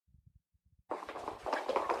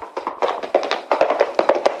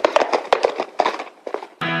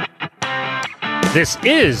This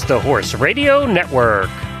is the Horse Radio Network.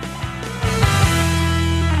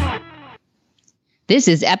 This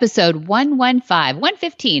is episode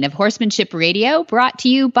 115 of Horsemanship Radio, brought to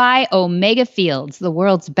you by Omega Fields, the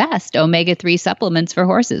world's best omega-3 supplements for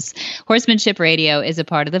horses. Horsemanship Radio is a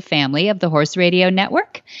part of the family of the Horse Radio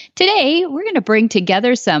Network. Today, we're going to bring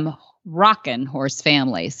together some rockin' horse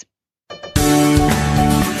families.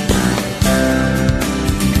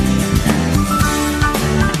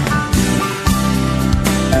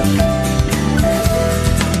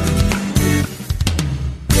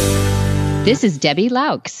 This is Debbie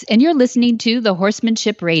Laux, and you're listening to the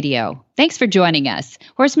Horsemanship Radio. Thanks for joining us.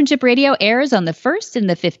 Horsemanship Radio airs on the 1st and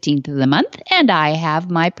the 15th of the month, and I have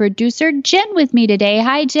my producer, Jen, with me today.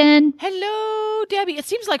 Hi, Jen. Hello, Debbie. It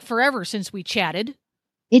seems like forever since we chatted.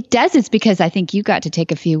 It does. It's because I think you got to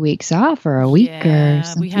take a few weeks off or a week or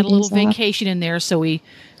something. We had a little vacation in there, so we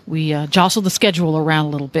jostled the schedule around a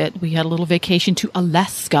little bit. We had a little vacation to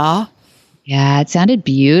Alaska. Yeah, it sounded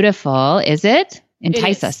beautiful. Is it?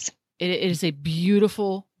 Entice us. It is a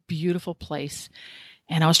beautiful, beautiful place.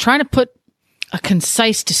 And I was trying to put a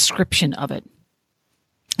concise description of it.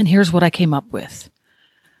 And here's what I came up with.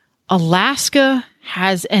 Alaska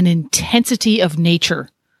has an intensity of nature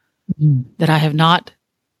that I have not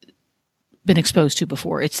been exposed to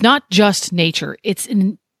before. It's not just nature. It's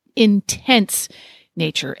an intense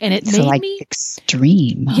nature. And it made me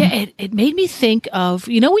extreme. Huh? Yeah, it made me think of,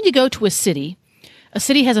 when you go to a city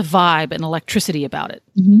has a vibe and electricity about it.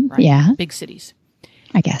 Mm-hmm. Right? Yeah. Big cities.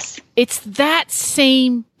 I guess. It's that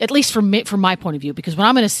same, at least from my point of view, because when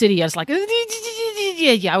I'm in a city, I was like, I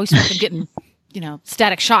always feel like I'm getting,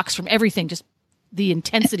 static shocks from everything, just the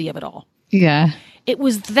intensity of it all. Yeah. It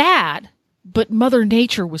was that, but Mother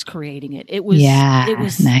Nature was creating it. It was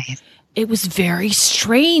nice. It was very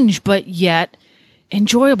strange, but yet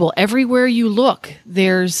enjoyable. Everywhere you look,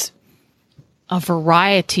 there's a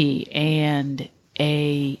variety and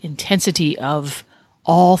a intensity of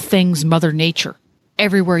all things Mother Nature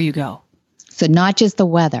everywhere you go. So not just the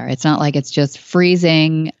weather. It's not like it's just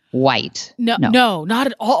freezing white. No, not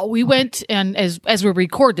at all. We went, and as we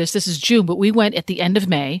record this is June, but we went at the end of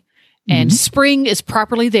May, and spring is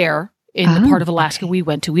properly there in the part of Alaska we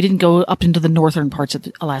went to. We didn't go up into the northern parts of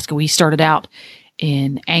Alaska. We started out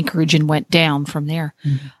in Anchorage and went down from there.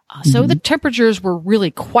 So the temperatures were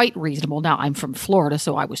really quite reasonable. Now, I'm from Florida,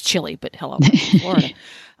 so I was chilly, but hello, I'm from Florida.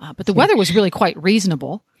 But the weather was really quite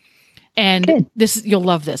reasonable. And you'll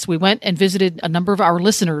love this. We went and visited a number of our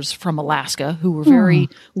listeners from Alaska who were very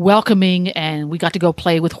welcoming, and we got to go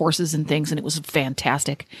play with horses and things, and it was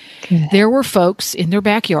fantastic. Good. There were folks in their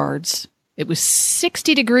backyards. It was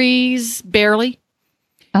 60 degrees, barely.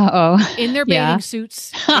 In their bathing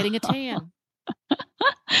suits, getting a tan.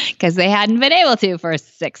 Because they hadn't been able to for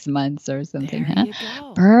 6 months or something. There you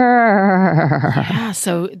go. Brr. Yeah,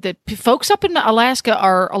 so the folks up in Alaska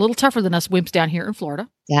are a little tougher than us wimps down here in Florida.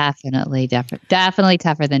 Definitely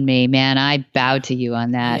tougher than me, man. I bow to you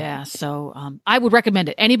on that. Yeah, so I would recommend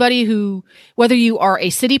it. Anybody who, whether you are a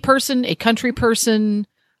city person, a country person,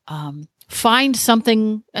 find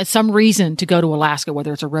something, some reason to go to Alaska,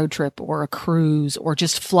 whether it's a road trip or a cruise or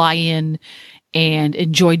just fly in and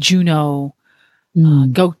enjoy Juneau.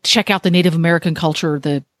 Go check out the Native American culture.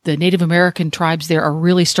 The Native American tribes there are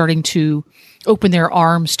really starting to open their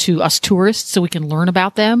arms to us tourists so we can learn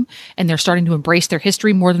about them. And they're starting to embrace their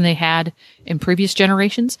history more than they had in previous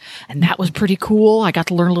generations. And that was pretty cool. I got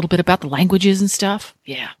to learn a little bit about the languages and stuff.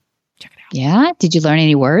 Yeah. Check it out. Yeah. Did you learn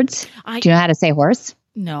any words? Do you know how to say horse?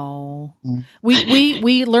 No.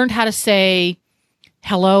 We learned how to say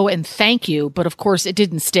hello and thank you, but of course it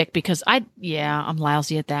didn't stick because I'm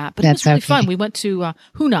lousy at that. But it was really fun. We went to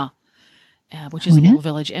Hoonah, which is a little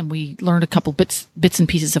village, and we learned a couple bits and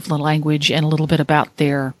pieces of the language and a little bit about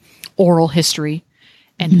their oral history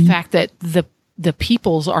and the fact that the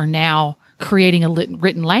peoples are now creating a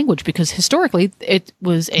written language because historically it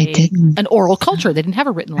was an oral culture. They didn't have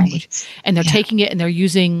a written language, and they're taking it and they're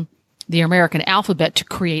using the American alphabet to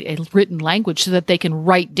create a written language so that they can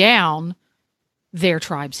write down their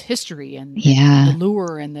tribe's history and the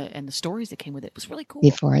lure and the stories that came with it. It was really cool.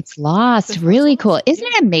 Before it's lost. Really cool. Isn't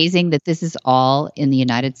it amazing that this is all in the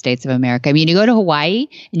United States of America? I mean, you go to Hawaii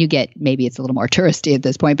and you get, maybe it's a little more touristy at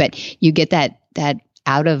this point, but you get that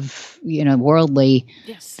out of, worldly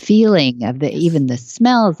feeling of even the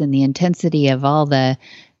smells and the intensity of all the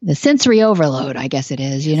sensory overload, I guess it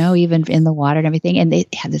is, even in the water and everything. And they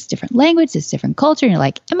have this different language, this different culture. And you're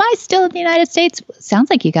like, am I still in the United States? Sounds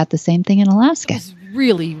like you got the same thing in Alaska. It was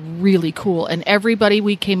really, really cool. And everybody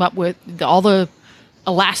we came up with, all the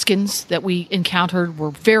Alaskans that we encountered were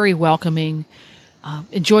very welcoming.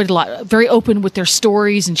 Enjoyed a lot. Very open with their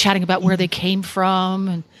stories and chatting about where they came from.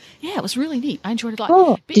 And yeah, it was really neat. I enjoyed it a lot.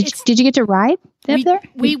 Cool. Did you get to ride up there?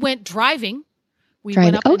 We went driving. We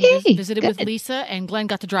went up and visited with Lisa, and Glenn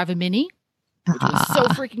got to drive a Mini, which was so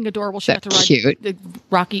freaking adorable. She got to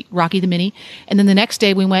ride the Rocky the Mini. And then the next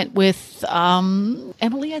day we went with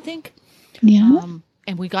Emily, I think. Yeah.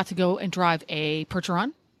 And we got to go and drive a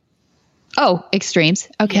Percheron. Oh, Extremes.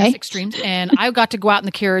 Okay. Yes, Extremes. And I got to go out in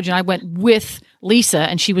the carriage, and I went with Lisa,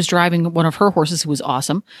 and she was driving one of her horses, who was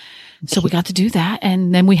awesome. So we got to do that.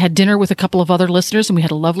 And then we had dinner with a couple of other listeners, and we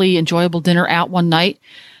had a lovely, enjoyable dinner out one night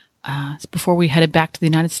before we headed back to the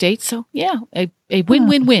United States. So yeah, a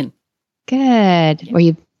win-win-win. Good. Were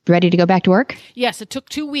you ready to go back to work? Yes, it took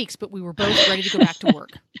 2 weeks, but we were both ready to go back to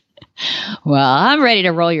work. Well, I'm ready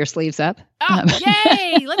to roll your sleeves up. Oh,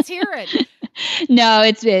 yay! Let's hear it. No,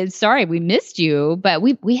 it's sorry we missed you, but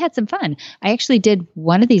we had some fun. I actually did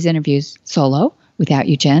one of these interviews solo without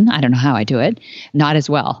you, Jen. I don't know how I do it. Not as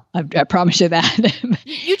well. I promise you that.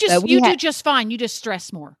 You do just fine. You just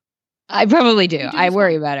stress more. I probably do. I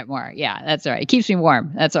worry about it more. Yeah, that's all right. It keeps me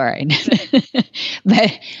warm. That's all right.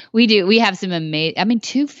 But we have some amazing,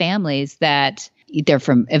 two families that they're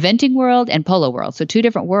from eventing world and polo world. So two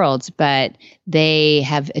different worlds, but they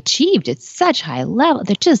have achieved at such high level.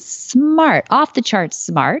 They're just smart, off the charts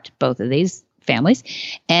smart, both of these families,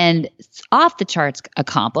 and off the charts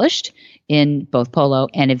accomplished in both polo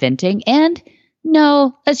and eventing. And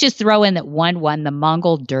no, let's just throw in that one won the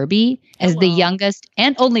Mongol Derby as the youngest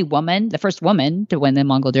and only woman, the first woman to win the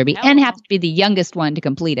Mongol Derby, and happened to be the youngest one to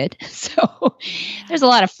complete it. So there's a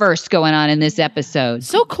lot of firsts going on in this episode.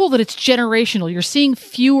 So cool that it's generational. You're seeing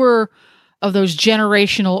fewer of those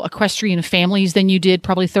generational equestrian families than you did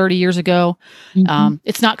probably 30 years ago. Mm-hmm.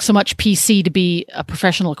 It's not so much PC to be a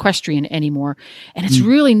professional equestrian anymore. And it's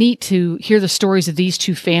really neat to hear the stories of these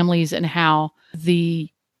two families and how the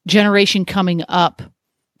generation coming up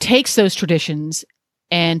takes those traditions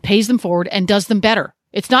and pays them forward and does them better.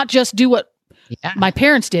 It's not just do what my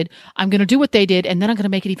parents did. I'm going to do what they did, and then I'm going to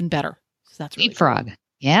make it even better. So that's really Leapfrog. Cool.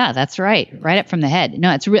 Yeah, that's right. Right up from the head.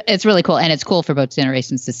 No, it's really cool. And it's cool for both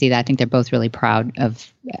generations to see that. I think they're both really proud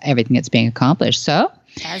of everything that's being accomplished. So,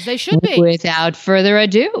 as they should be. Without further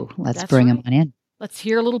ado, let's bring them on in. Let's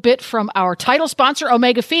hear a little bit from our title sponsor,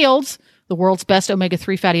 Omega Fields, the world's best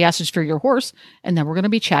omega-3 fatty acids for your horse. And then we're going to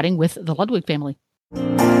be chatting with the Ludwig family.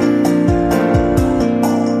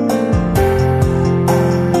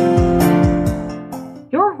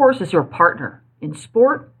 Your horse is your partner in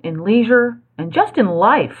sport, in leisure, and just in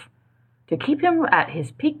life. To keep him at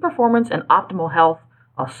his peak performance and optimal health,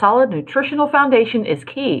 a solid nutritional foundation is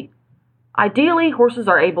key. Ideally, horses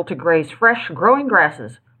are able to graze fresh, growing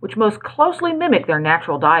grasses, which most closely mimic their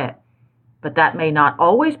natural diet. But that may not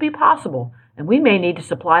always be possible, and we may need to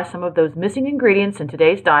supply some of those missing ingredients in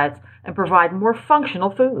today's diets and provide more functional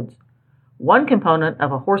foods. One component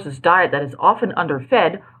of a horse's diet that is often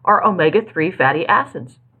underfed are omega-3 fatty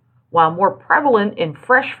acids. While more prevalent in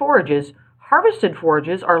fresh forages, harvested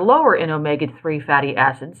forages are lower in omega-3 fatty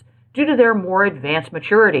acids due to their more advanced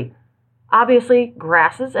maturity. Obviously,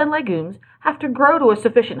 grasses and legumes have to grow to a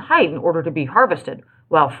sufficient height in order to be harvested,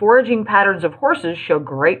 while foraging patterns of horses show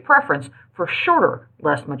great preference for shorter,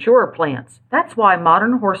 less mature plants. That's why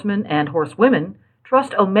modern horsemen and horsewomen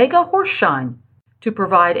trust Omega Horseshine to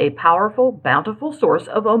provide a powerful, bountiful source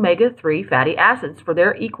of omega-3 fatty acids for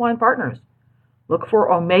their equine partners. Look for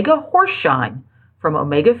Omega Horseshine from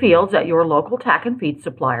Omega Fields at your local tack and feed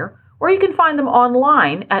supplier, or you can find them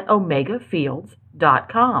online at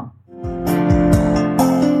omegafields.com.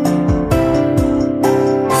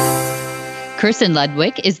 Kirsten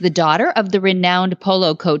Ludwig is the daughter of the renowned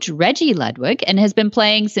polo coach Reggie Ludwig and has been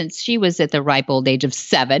playing since she was at the ripe old age of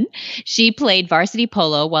 7. She played varsity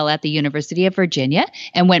polo while at the University of Virginia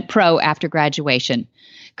and went pro after graduation.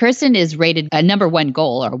 Kirsten is rated a number one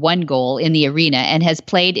goal in the arena and has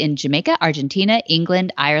played in Jamaica, Argentina,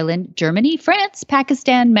 England, Ireland, Germany, France,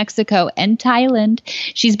 Pakistan, Mexico, and Thailand.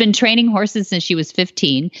 She's been training horses since she was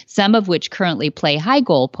 15, some of which currently play high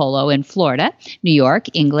goal polo in Florida, New York,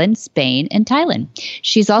 England, Spain, and Thailand.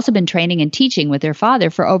 She's also been training and teaching with her father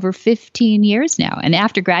for over 15 years now. And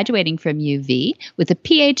after graduating from UV with a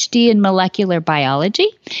PhD in molecular biology,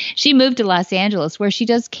 she moved to Los Angeles where she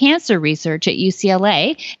does cancer research at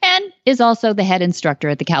UCLA and is also the head instructor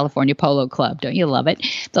at the California Polo Club. Don't you love it?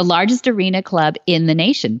 The largest arena club in the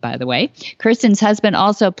nation, by the way. Kirsten's husband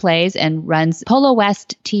also plays and runs Polo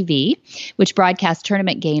West TV, which broadcasts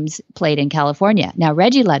tournament games played in California. Now,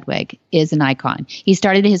 Reggie Ludwig is an icon. He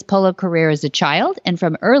started his polo career as a child and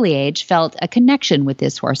from early age felt a connection with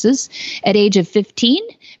his horses. At age of 15,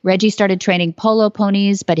 Reggie started training polo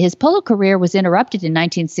ponies, but his polo career was interrupted in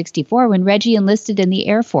 1964 when Reggie enlisted in the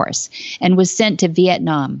Air Force and was sent to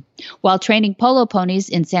Vietnam. While training polo ponies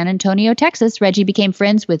in San Antonio, Texas, Reggie became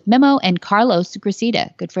friends with Memo and Carlos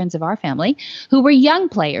Gresita, good friends of our family, who were young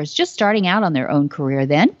players just starting out on their own career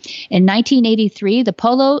then. In 1983, the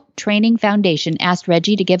Polo Training Foundation asked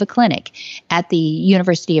Reggie to give a clinic at the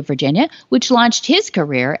University of Virginia, which launched his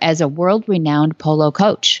career as a world-renowned polo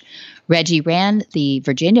coach. Reggie ran the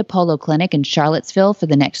Virginia Polo Clinic in Charlottesville for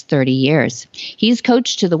the next 30 years. He's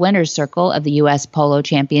coached to the winner's circle of the U.S. Polo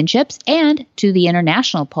Championships and to the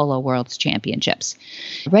International Polo World's Championships.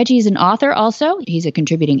 Reggie's an author also. He's a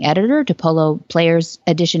contributing editor to Polo Players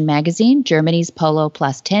Edition magazine, Germany's Polo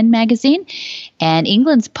Plus 10 magazine, and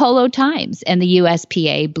England's Polo Times and the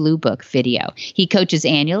USPA Blue Book video. He coaches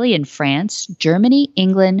annually in France, Germany,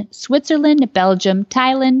 England, Switzerland, Belgium,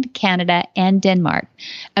 Thailand, Canada, and Denmark.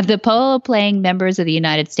 Of the polo-playing members of the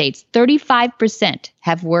United States, 35%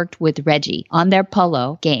 have worked with Reggie on their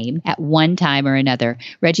polo game at one time or another.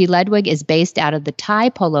 Reggie Ludwig is based out of the Thai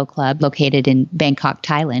Polo Club located in Bangkok,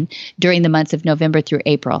 Thailand, during the months of November through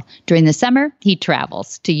April. During the summer, he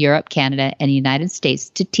travels to Europe, Canada, and the United States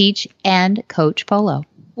to teach and coach polo.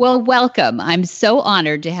 Well, welcome. I'm so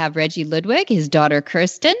honored to have Reggie Ludwig, his daughter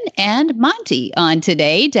Kirsten, and Monty on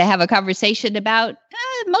today to have a conversation about,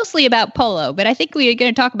 mostly about polo, but I think we are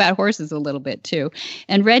going to talk about horses a little bit too.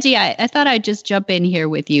 And Reggie, I thought I'd just jump in here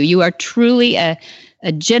with you. You are truly a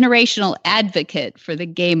generational advocate for the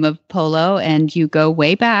game of polo, and you go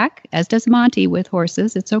way back, as does Monty with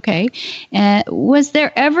horses. It's okay. Was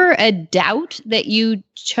there ever a doubt that you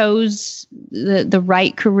chose the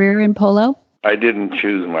right career in polo? I didn't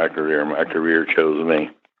choose my career. My career chose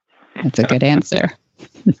me. That's a good answer.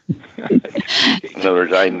 In other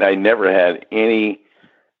words, I never had any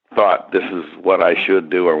thought this is what I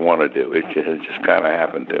should do or want to do. It just kind of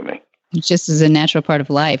happened to me. It's just as a natural part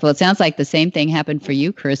of life. Well, it sounds like the same thing happened for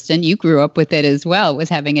you, Kirsten. You grew up with it as well, was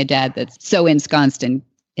having a dad that's so ensconced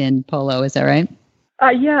in polo. Is that right?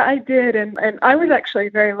 Yeah, I did. And I was actually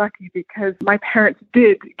very lucky because my parents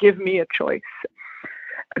did give me a choice.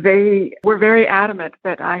 They were very adamant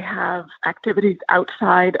that I have activities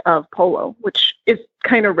outside of polo, which is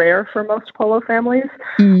kind of rare for most polo families.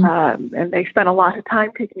 And they spent a lot of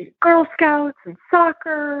time taking me to Girl Scouts and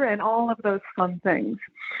soccer and all of those fun things.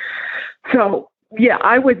 So, yeah,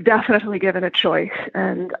 I was definitely given a choice.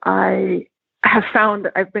 And I have found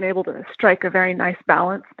that I've been able to strike a very nice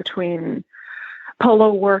balance between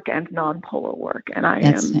polo work and non-polo work. And I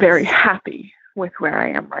am very happy with where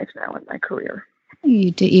I am right now in my career.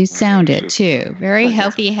 You sound it too. Very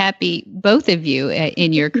healthy, happy, both of you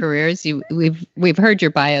in your careers. We've heard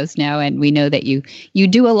your bios now, and we know that you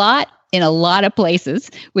do a lot in a lot of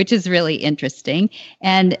places, which is really interesting.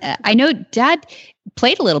 And I know Dad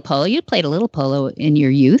played a little polo. You played a little polo in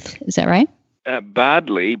your youth. Is that right?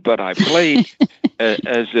 Badly, but I played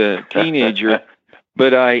as a teenager.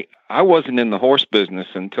 But I wasn't in the horse business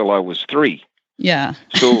until I was 3. Yeah.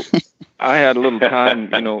 So I had a little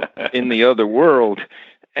time, in the other world.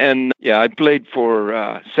 And yeah, I played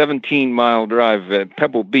for 17 Mile Drive at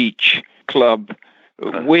Pebble Beach Club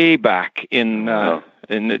way back in the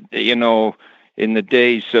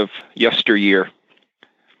days of yesteryear.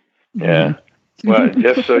 Yeah. Well,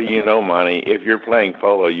 just so you know, Monty, if you're playing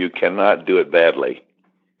polo, you cannot do it badly.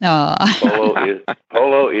 Oh.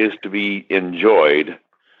 Polo is to be enjoyed,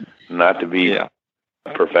 not to be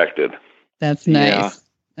perfected. That's nice. Yeah.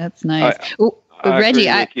 That's nice. Reggie,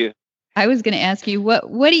 I was going to ask you,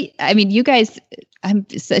 what do you, I mean, you guys, I'm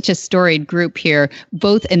such a storied group here,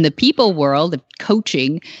 both in the people world of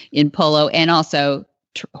coaching in polo and also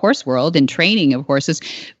horse world and training of horses.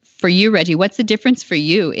 For you, Reggie, what's the difference for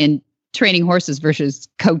you in training horses versus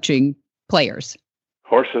coaching players?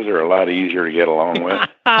 Horses are a lot easier to get along with.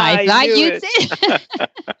 I thought you'd say.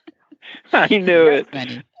 I knew it.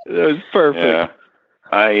 Funny. That was perfect.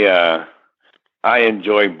 Yeah. I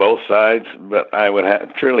enjoy both sides, but I would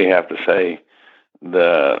truly have to say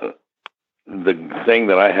the thing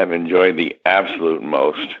that I have enjoyed the absolute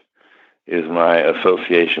most is my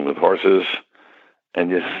association with horses and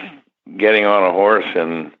just getting on a horse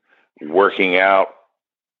and working out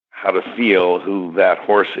how to feel who that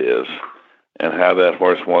horse is and how that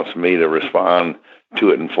horse wants me to respond to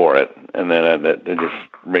it and for it. And then it just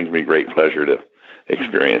brings me great pleasure to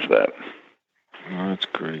experience that. Oh, that's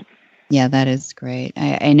great. Yeah, that is great.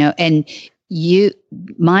 I know. And you,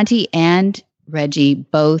 Monty and Reggie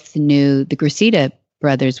both knew the Gracida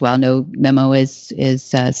brothers well. No, Memo is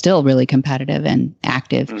still really competitive and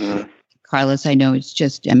active. Mm-hmm. Carlos, I know, is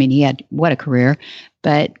just, I mean, he had, what a career.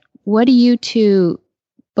 But what do you two,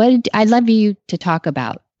 I'd love you to talk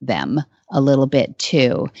about them a little bit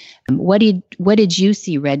too. What did you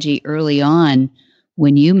see, Reggie, early on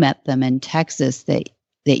when you met them in Texas that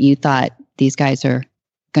you thought these guys are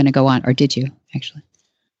going to go on, or did you actually?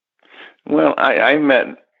 Well, I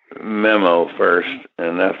met Memo first,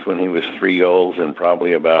 and that's when he was 3 goals and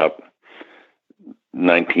probably about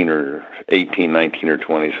 19 or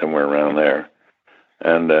 20, somewhere around there.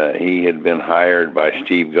 And he had been hired by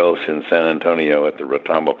Steve Ghost in San Antonio at the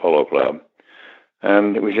Rotamba Polo Club.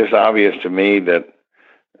 And it was just obvious to me that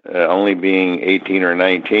only being 18 or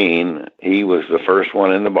 19, he was the first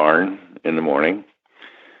one in the barn in the morning,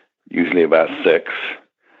 usually about 6.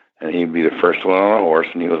 And he'd be the first one on a horse,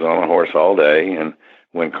 and he was on a horse all day. And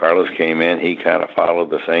when Carlos came in, he kind of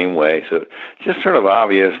followed the same way. So it's just sort of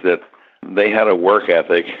obvious that they had a work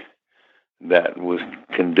ethic that was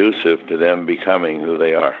conducive to them becoming who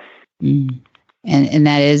they are. Mm. And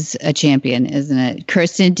that is a champion, isn't it?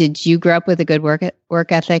 Kirsten, did you grow up with a good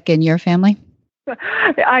work ethic in your family?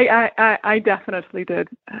 I definitely did.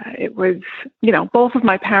 It was, both of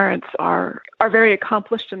my parents are very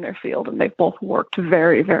accomplished in their field, and they've both worked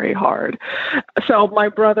very, very hard. So my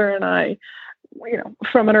brother and I,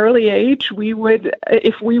 from an early age, we would,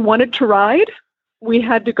 if we wanted to ride, we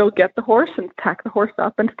had to go get the horse and tack the horse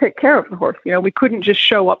up and take care of the horse. We couldn't just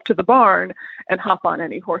show up to the barn and hop on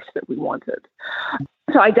any horse that we wanted.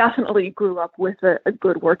 So I definitely grew up with a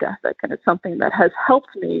good work ethic, and it's something that has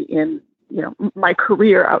helped me in, my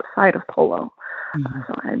career outside of polo. Mm-hmm.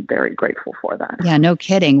 So I'm very grateful for that. Yeah, no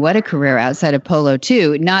kidding. What a career outside of polo,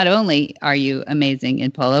 too. Not only are you amazing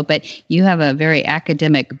in polo, but you have a very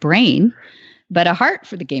academic brain, but a heart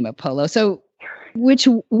for the game of polo. So which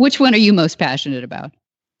one are you most passionate about?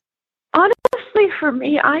 Honestly, for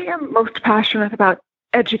me, I am most passionate about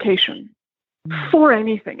education for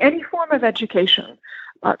anything, any form of education.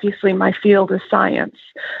 Obviously, my field is science,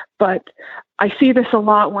 but I see this a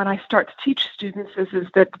lot when I start to teach students is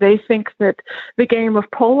that they think that the game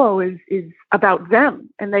of polo is about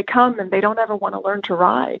them, and they come and they don't ever want to learn to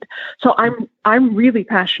ride. So I'm really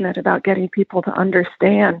passionate about getting people to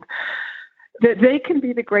understand that they can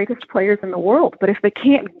be the greatest players in the world, but if they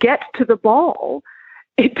can't get to the ball,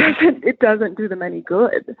 it doesn't do them any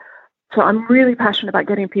good. So I'm really passionate about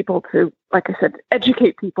getting people to, like I said,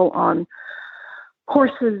 educate people on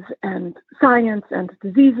horses and science and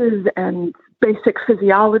diseases and basic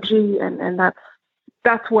physiology, and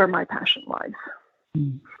that's where my passion lies.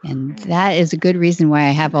 And that is a good reason why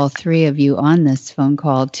I have all three of you on this phone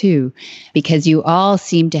call too, because you all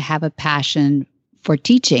seem to have a passion for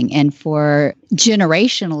teaching and for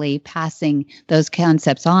generationally passing those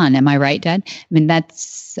concepts on. Am I right, Dad? I mean,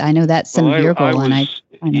 I know that's some of your goal.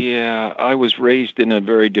 I was raised in a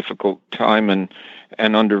very difficult time and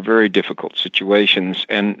under very difficult situations.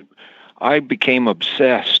 And I became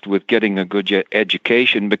obsessed with getting a good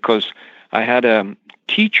education because I had a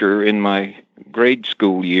teacher in my grade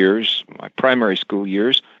school years, my primary school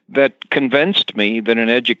years, that convinced me that an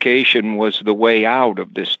education was the way out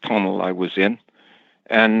of this tunnel I was in.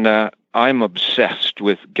 And I'm obsessed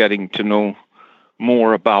with getting to know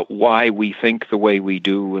more about why we think the way we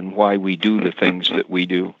do and why we do the things that we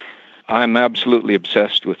do. I'm absolutely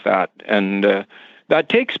obsessed with that. And that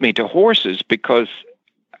takes me to horses because,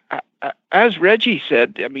 as Reggie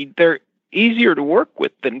said, I mean, they're easier to work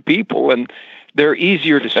with than people, and they're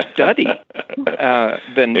easier to study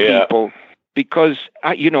than people. Because,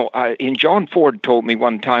 John Ford told me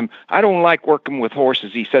one time, I don't like working with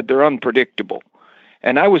horses. He said they're unpredictable.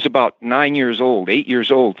 And I was about 8 years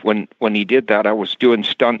old, when he did that. I was doing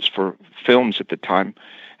stunts for films at the time.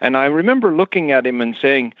 And I remember looking at him and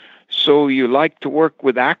saying, "So you like to work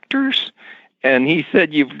with actors?" And he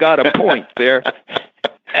said, "You've got a point there."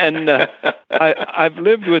 And I've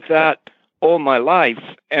lived with that all my life.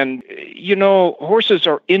 And, horses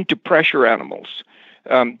are into pressure animals.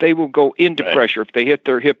 They will go into pressure. If they hit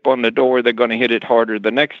their hip on the door, they're going to hit it harder the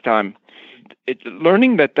next time.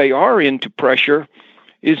 Learning that they are into pressure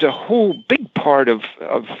is a whole big part of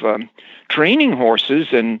training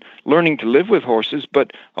horses and learning to live with horses,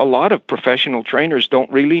 but a lot of professional trainers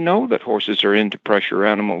don't really know that horses are into pressure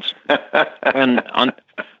animals. And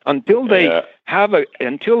until they have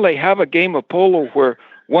a game of polo where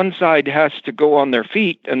one side has to go on their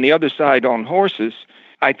feet and the other side on horses,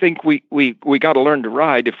 I think we got to learn to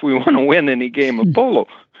ride if we want to win any game of polo.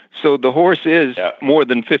 So the horse is more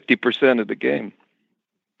than 50% of the game.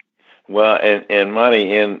 Well, and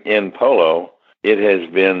Monty, in polo, it has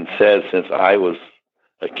been said since I was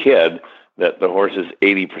a kid that the horse is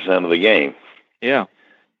 80% of the game. Yeah.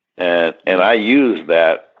 And I use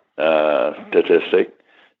that statistic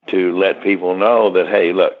to let people know that,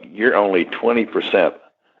 hey, look, you're only 20%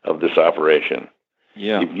 of this operation.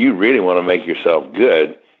 Yeah. If you really want to make yourself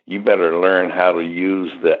good, you better learn how to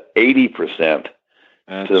use the 80%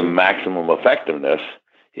 to the maximum effectiveness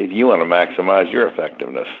if you want to maximize your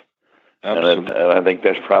effectiveness. And I think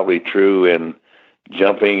that's probably true in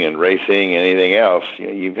jumping and racing and anything else.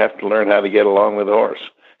 You have to learn how to get along with the horse,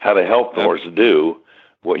 how to help the horse do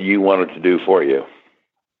what you want it to do for you.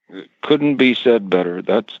 Couldn't be said better.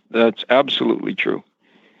 That's absolutely true.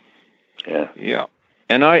 Yeah. Yeah.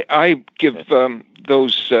 And I give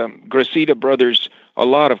those Gracida brothers a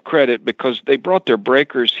lot of credit because they brought their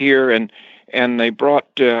breakers here and they brought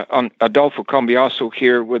Adolfo Cambiaso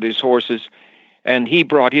here with his horses, and he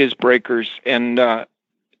brought his breakers, and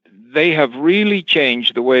they have really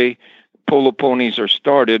changed the way polo ponies are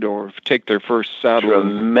started or take their first saddle.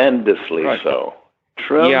 Tremendously so.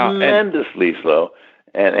 Tremendously so.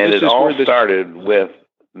 And it all started with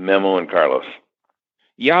Memo and Carlos.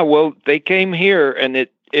 Yeah, well, they came here, and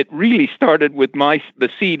it really started with the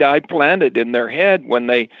seed I planted in their head when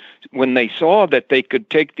they saw that they could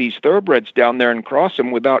take these thoroughbreds down there and cross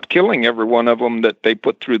them without killing every one of them that they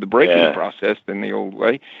put through the breaking process in the old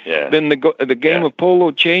way. Yeah. Then the game of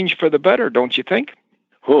polo changed for the better, don't you think?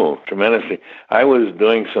 Oh, tremendously. I was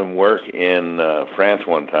doing some work in France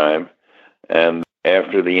one time, and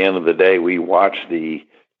after the end of the day, we watched the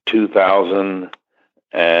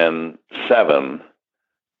 2007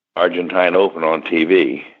 Argentine Open on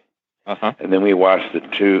TV, and then we watched the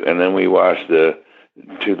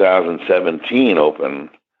 2017 Open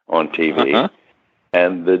on TV,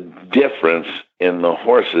 and the difference in the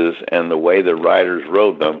horses and the way the riders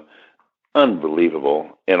rode them,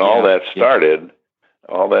 unbelievable. And all that started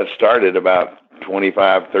about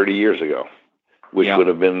 25, 30 years ago, which would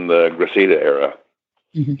have been the Gracida era.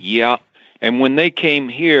 Mm-hmm. Yeah, and when they came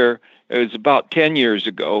here, it was about 10 years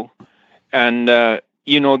ago, and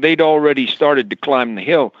they'd already started to climb the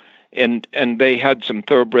hill, and they had some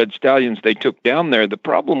thoroughbred stallions they took down there. The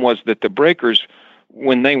problem was that the breakers,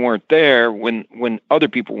 when they weren't there, when other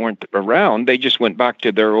people weren't around, they just went back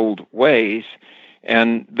to their old ways,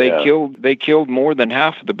 and they killed more than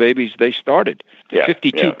half of the babies they started.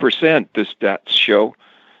 52%, the stats show.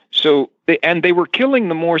 So they were killing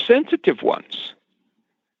the more sensitive ones.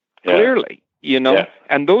 Clearly,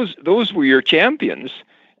 and those were your champions.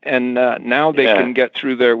 And now they can get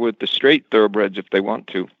through there with the straight thoroughbreds if they want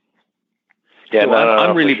to. Yeah, so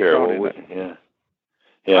I'm really proud of it.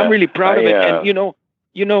 I'm really proud of it. And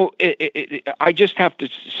I just have to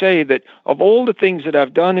say that of all the things that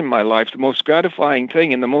I've done in my life, the most gratifying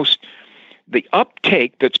thing and the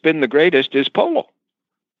uptake that's been the greatest is polo.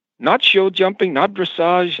 Not show jumping, not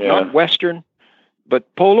dressage, not Western,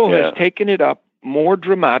 but polo has taken it up more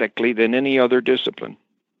dramatically than any other discipline.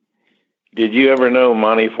 Did you ever know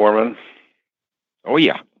Monty Foreman? Oh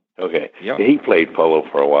yeah. Okay. Yeah. He played polo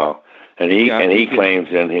for a while, and he claims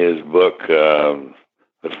in his book, The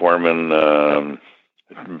Foreman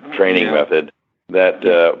Training Method, that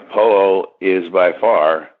polo is by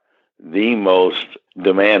far the most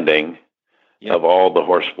demanding of all the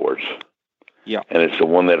horse sports. Yeah. And it's the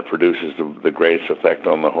one that produces the greatest effect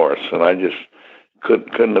on the horse. And I just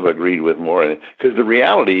couldn't have agreed with more. Because the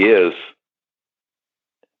reality is,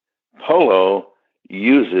 polo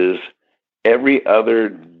uses every other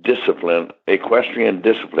discipline, equestrian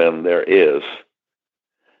discipline there is.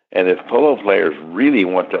 And if polo players really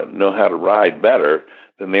want to know how to ride better,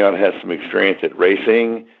 then they ought to have some experience at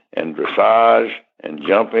racing and dressage and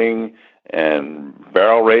jumping and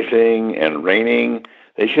barrel racing and reining.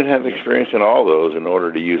 They should have experience in all those in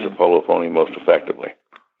order to use a polo pony most effectively.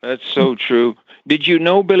 That's so true. Did you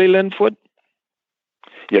know Billy Linfoot?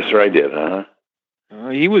 Yes, sir, I did.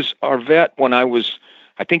 He was our vet when I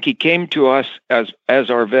think he came to us as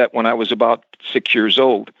our vet when I was about 6 years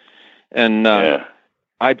old. And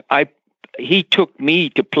he took me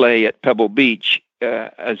to play at Pebble Beach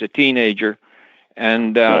as a teenager.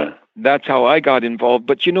 And that's how I got involved.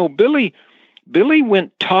 But, Billy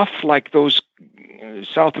went tough like those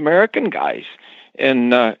South American guys.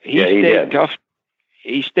 And he stayed tough.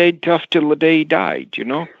 He stayed tough till the day he died,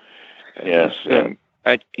 Yes.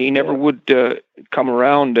 He never would come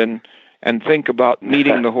around and think about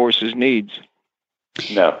meeting the horse's needs.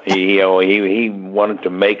 No, he wanted to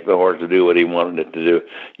make the horse to do what he wanted it to do.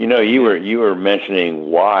 You were mentioning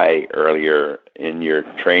why earlier in your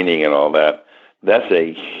training and all that. that's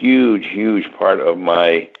a huge, huge part of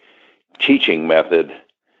my teaching method,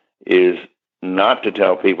 is not to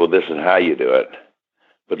tell people this is how you do it,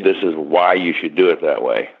 but this is why you should do it that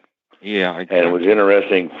way. Yeah. And it was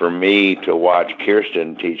interesting for me to watch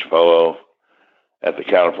Kirsten teach polo at the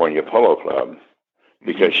California Polo Club,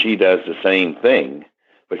 because she does the same thing,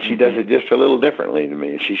 but she does it just a little differently to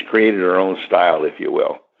me. She's created her own style, if you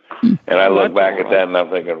will. And I look back at that and I'm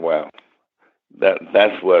thinking, wow,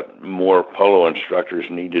 that's what more polo instructors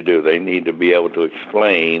need to do. They need to be able to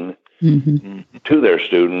explain to their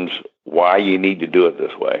students why you need to do it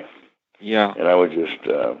this way. Yeah. And I was just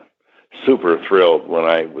super thrilled when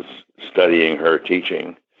I was studying her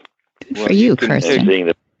teaching. Good for you,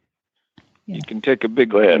 Kirsten. You can take a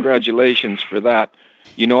big congratulations for that.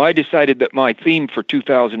 You know, I decided that my theme for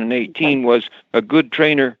 2018 was a good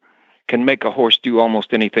trainer can make a horse do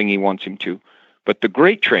almost anything he wants him to, but the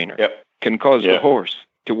great trainer can cause the horse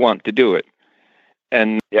to want to do it.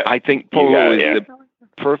 And I think polo is the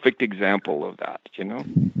perfect example of that, you know?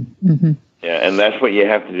 Yeah, and that's what you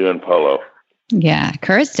have to do in polo. Yeah,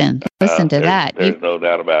 Kirsten, listen to that. There's no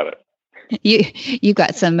doubt about it. You've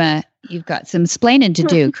got some splaining to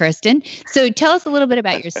do, Kirsten. So tell us a little bit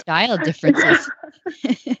about your style differences.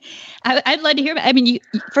 I'd love to hear about. I mean,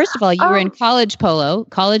 first of all, you were in college polo.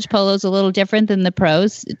 College polo is a little different than the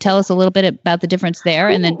pros. Tell us a little bit about the difference there,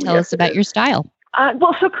 and then tell us about your style.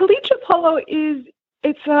 So collegiate polo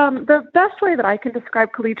it's the best way that I can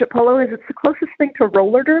describe collegiate polo is it's the closest thing to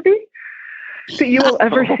roller derby that you will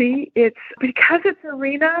ever see. It's because it's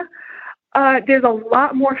arena. There's a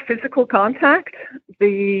lot more physical contact,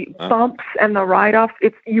 the bumps and the ride-offs.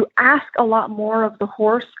 You ask a lot more of the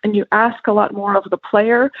horse and you ask a lot more of the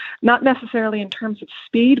player, not necessarily in terms of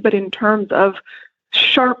speed, but in terms of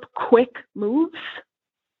sharp, quick moves.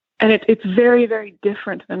 And it's very, very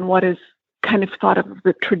different than what is kind of thought of as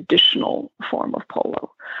the traditional form of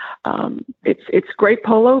polo. It's great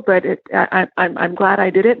polo, but I'm glad I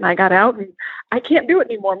did it and I got out, and I can't do it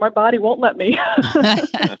anymore. My body won't let me.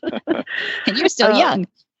 And you're still young.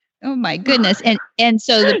 Oh my goodness! And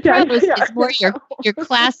so the pros is more your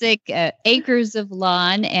classic acres of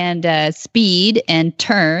lawn and speed and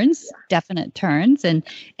turns, definite turns, and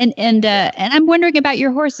I'm wondering about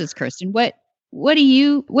your horses, Kirsten. What do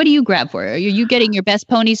you grab for? Are you getting your best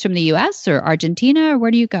ponies from the U.S. or Argentina, or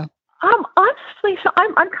where do you go? Honestly, so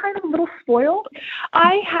I'm kind of a little spoiled.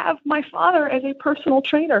 I have my father as a personal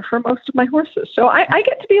trainer for most of my horses, so I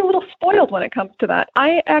get to be a little spoiled when it comes to that.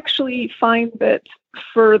 I actually find that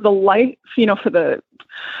for the life, for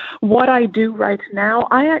what I do right now,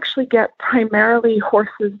 I actually get primarily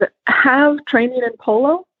horses that have training in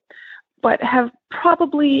polo, but have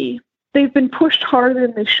they've been pushed harder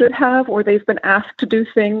than they should have, or they've been asked to do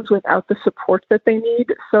things without the support that they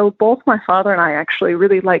need. So both my father and I actually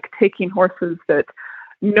really like taking horses that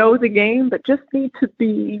know the game, but just need to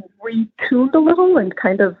be retuned a little and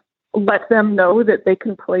kind of let them know that they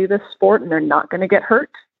can play this sport and they're not going to get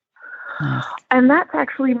hurt. And that's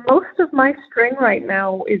actually most of my string right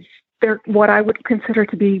now is they're what I would consider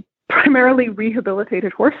to be primarily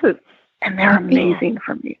rehabilitated horses. And they're amazing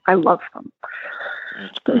for me. I love them.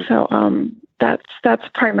 So that's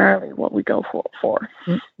primarily what we go for.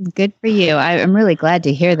 Good for you. I'm really glad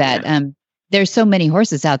to hear that. There's so many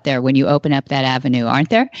horses out there when you open up that avenue,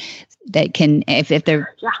 aren't there? That can, if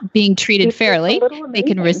they're being treated fairly, they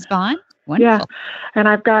can respond. Wonderful. Yeah. And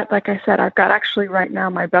I've got, like I said, actually right now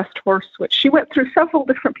my best horse, which she went through several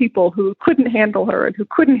different people who couldn't handle her and who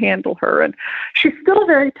couldn't handle her. And she's still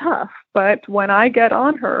very tough. But when I get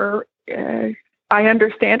on her, I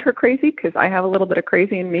understand her crazy because I have a little bit of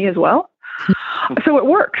crazy in me as well. So it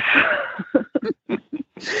works.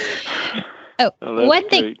 One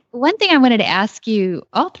thing I wanted to ask you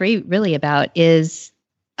all three really about is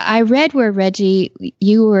I read where, Reggie,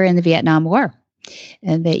 you were in the Vietnam War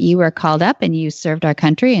and that you were called up and you served our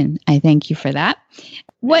country. And I thank you for that.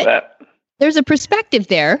 There's a perspective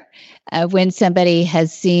there when somebody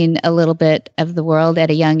has seen a little bit of the world at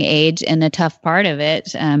a young age and a tough part of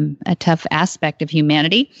it, a tough aspect of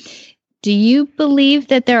humanity. Do you believe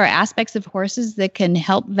that there are aspects of horses that can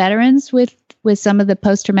help veterans with some of the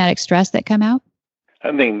post-traumatic stress that come out?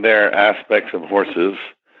 I think there are aspects of horses,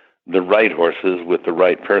 the right horses with the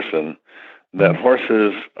right person, that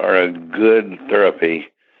horses are a good therapy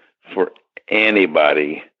for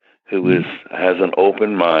anybody who has an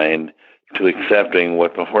open mind to accepting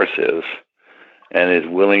what the horse is and is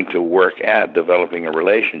willing to work at developing a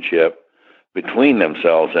relationship between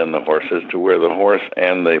themselves and the horses to where the horse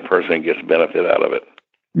and the person gets benefit out of it.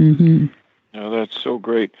 Mm-hmm. Oh, that's so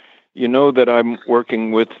great. You know that I'm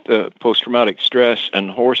working with post-traumatic stress and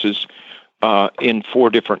horses in 4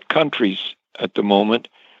 different countries at the moment.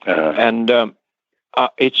 And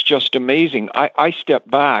it's just amazing. I step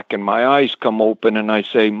back and my eyes come open and I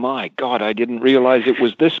say, my God, I didn't realize it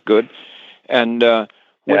was this good. And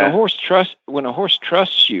when a horse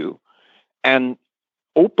trusts you and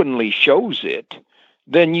openly shows it,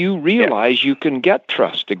 then you realize you can get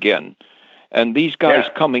trust again. And these guys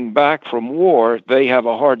coming back from war, they have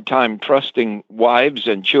a hard time trusting wives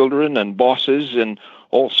and children and bosses and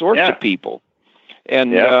all sorts of people.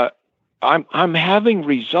 And I'm having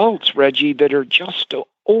results, Reggie, that are just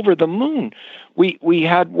over the moon. We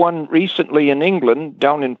had one recently in England,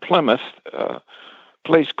 down in Plymouth, a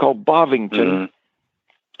place called Bovington,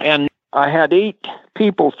 and I had 8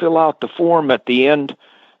 people fill out the form at the end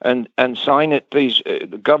and sign it.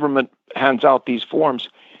 The government hands out these forms.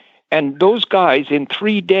 And those guys in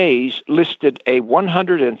 3 days listed a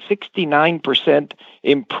 169%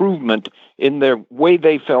 improvement in their way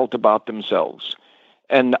they felt about themselves.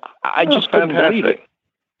 And I just couldn't believe it.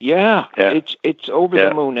 Yeah, it's over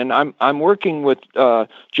the moon. And I'm working with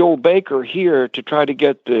Joel Baker here to try to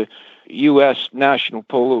get the U.S. National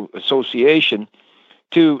Polo Association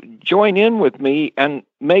to join in with me and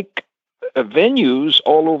make venues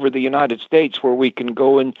all over the United States where we can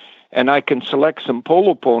go and I can select some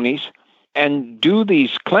polo ponies and do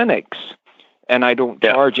these clinics. And I don't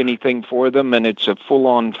charge anything for them, and it's a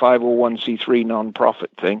full-on 501c3 nonprofit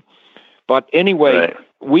thing. But anyway,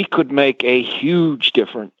 we could make a huge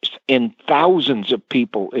difference in thousands of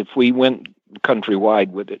people if we went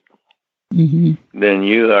countrywide with it. Mm-hmm. Then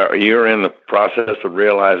you're in the process of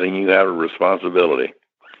realizing you have a responsibility.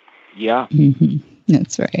 Yeah. Mm-hmm.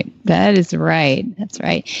 That's right. That is right. That's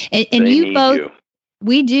right. And you both,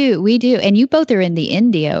 we do. And you both are in the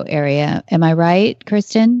Indio area. Am I right,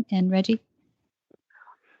 Kristen and Reggie?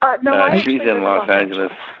 No, she's in Los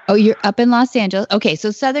Angeles. Oh, you're up in Los Angeles. Okay, so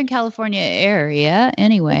Southern California area.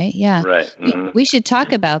 Anyway, yeah. Right. Mm-hmm. We should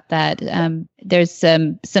talk about that. There's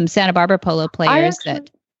some Santa Barbara polo players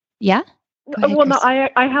Yeah. Ahead, well, no, I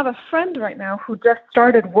have a friend right now who just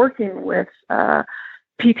started working with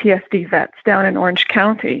PTSD vets down in Orange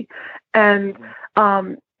County, and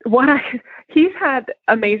he's had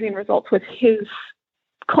amazing results with his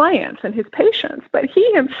clients and his patients, but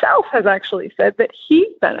he himself has actually said that he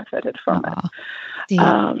benefited from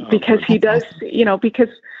it because he does, because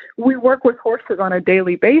we work with horses on a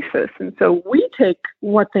daily basis, and so we take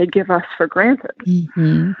what they give us for granted.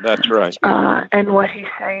 Mm-hmm. That's right. And what he's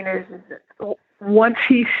saying is that once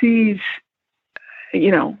he sees,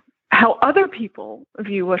 how other people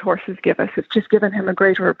view what horses give us, it's just given him a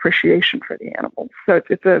greater appreciation for the animals. So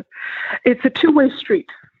it's a two-way street.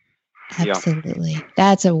 Absolutely.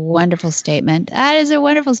 That's a wonderful statement. That is a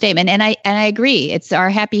wonderful statement. And I agree. It's our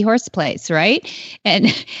happy horse place, right? And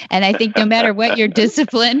I think no matter what your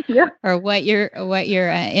discipline or what your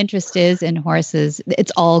interest is in horses,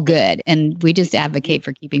 it's all good. And we just advocate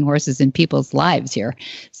for keeping horses in people's lives here.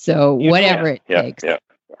 So whatever it takes. Yeah.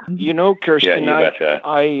 Kirsten,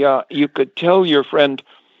 you could tell your friend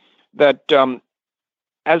that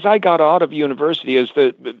as I got out of university, as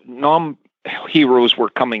the heroes were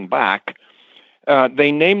coming back,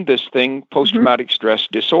 they named this thing post-traumatic stress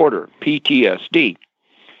disorder, PTSD.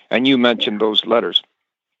 And you mentioned those letters.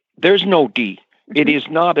 There's no D. It is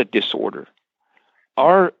not a disorder.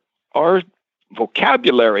 Our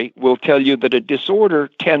vocabulary will tell you that a disorder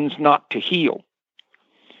tends not to heal.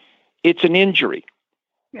 It's an injury.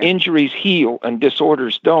 Yeah. Injuries heal and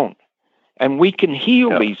disorders don't. And we can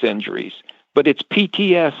heal these injuries, but it's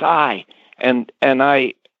PTSI. And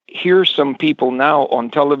I hear some people now on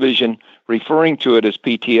television referring to it as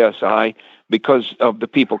PTSI because of the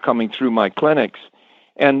people coming through my clinics.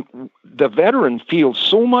 And the veteran feels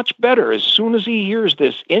so much better as soon as he hears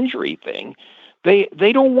this injury thing.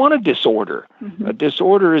 They don't want a disorder. Mm-hmm. A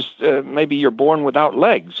disorder is maybe you're born without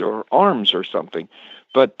legs or arms or something.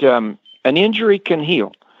 But an injury can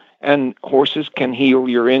heal, and horses can heal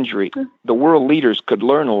your injury. The world leaders could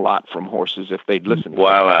learn a lot from horses if they'd listen.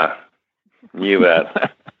 Voila. You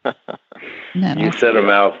bet. You said a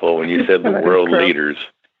mouthful when you said the world leaders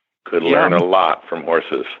could learn a lot from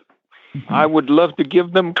horses. I would love to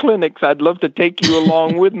give them clinics. I'd love to take you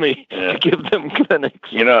along with me to give them clinics.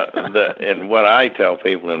 And what I tell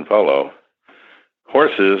people in polo,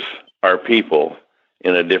 horses are people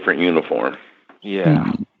in a different uniform.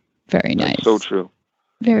 Yeah. Very nice. That's so true.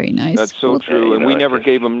 Very nice. That's so true. And we never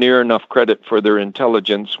gave them near enough credit for their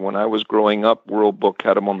intelligence. When I was growing up, World Book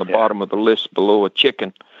had them on the bottom of the list below a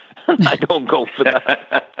chicken. I don't go for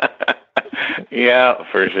that. Yeah,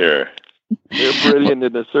 for sure. They're brilliant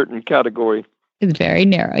in a certain category. It's very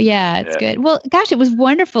narrow. Yeah, it's good. Well, gosh, it was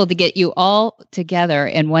wonderful to get you all together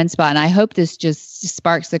in one spot. And I hope this just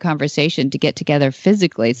sparks the conversation to get together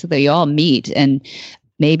physically so that you all meet. And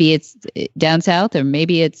maybe it's down south or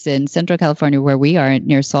maybe it's in Central California where we are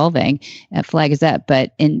near Solvang at Flag is Up.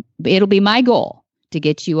 But it'll be my goal to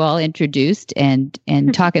get you all introduced and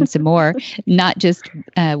talking some more, not just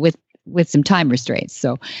with some time restraints.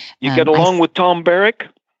 So you get along with Tom Barrick?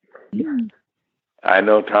 I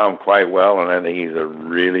know Tom quite well, and I think he's a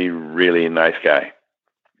really, really nice guy.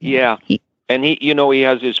 Yeah. And he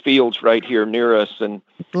has his fields right here near us. And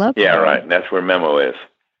yeah, right. And that's where Memo is.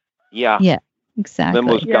 Yeah. Yeah, exactly.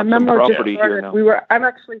 Memo's got some property here now. We're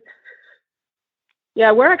actually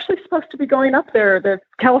supposed to be going up there. The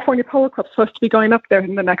California Polo Club's supposed to be going up there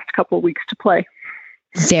in the next couple of weeks to play.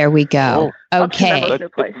 There we go. Okay. Let's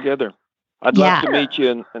get together. I'd love to meet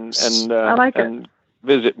you and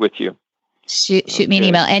visit with you. Shoot me an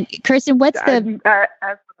email. And Kirsten, what's the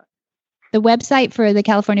website for the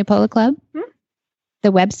California Polo Club?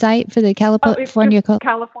 The website for the California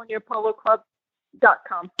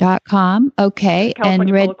CaliforniaPoloClub.com. Okay.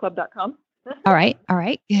 CaliforniaPoloClub.com. All right.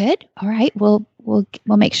 Good. All right. We'll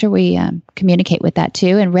make sure we communicate with that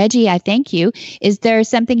too. And Reggie, I thank you. Is there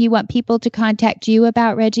something you want people to contact you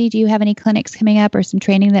about, Reggie? Do you have any clinics coming up or some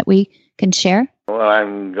training that we can share? Well,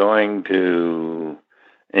 I'm going to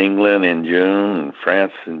England in June,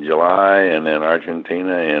 France in July, and then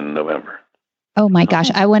Argentina in November. Oh my gosh,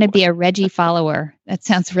 I want to be a Reggie follower. That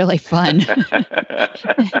sounds really fun.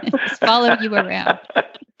 Just follow you around.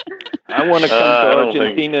 I want to come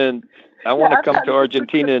to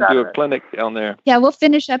Argentina and do a clinic down there. Yeah, we'll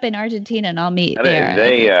finish up in Argentina and I'll meet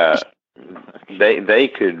there. They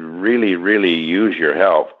could really, really use your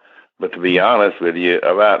help. But to be honest with you,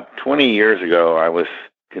 about 20 years ago, I was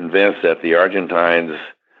convinced that the Argentines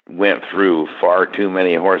went through far too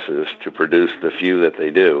many horses to produce the few that they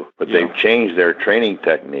do. But they've changed their training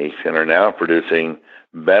techniques and are now producing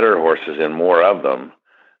better horses and more of them.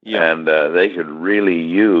 Yeah. And they could really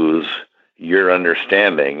use your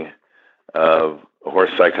understanding of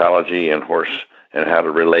horse psychology and how to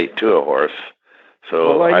relate to a horse.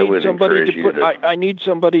 So I would encourage you to... I need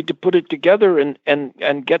somebody to put it together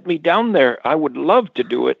and get me down there. I would love to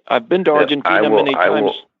do it. I've been to Argentina many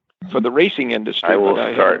times. For the racing industry. I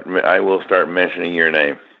will start mentioning your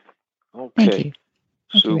name. Okay. Thank you.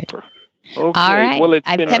 Super. Okay. All right. Well, it's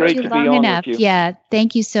I've been kept great you to long be on enough. with you. Yeah.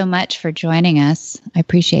 Thank you so much for joining us. I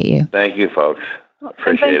appreciate you. Thank you, folks.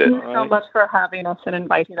 Appreciate it. Thank you so much for having us and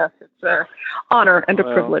inviting us. It's an honor and a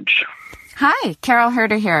privilege. Hi, Carol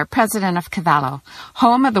Herder here, president of Cavallo,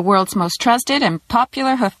 home of the world's most trusted and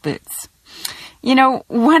popular hoof boots. You know,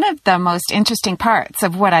 one of the most interesting parts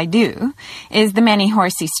of what I do is the many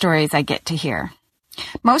horsey stories I get to hear.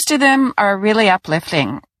 Most of them are really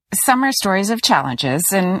uplifting. Some are stories of challenges,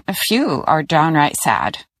 and a few are downright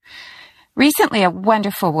sad. Recently, a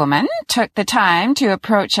wonderful woman took the time to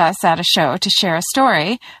approach us at a show to share a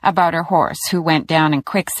story about her horse who went down in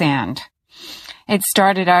quicksand. It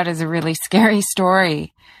started out as a really scary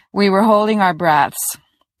story. We were holding our breaths,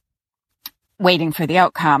 waiting for the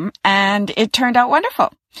outcome, and it turned out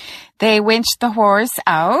wonderful. They winched the horse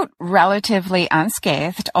out relatively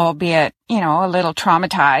unscathed, albeit, a little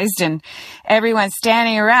traumatized, and everyone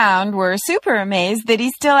standing around were super amazed that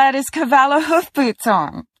he still had his Cavallo hoof boots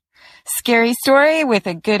on. Scary story with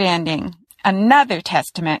a good ending. Another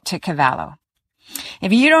testament to Cavallo.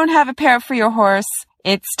 If you don't have a pair for your horse,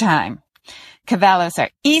 it's time. Cavallos are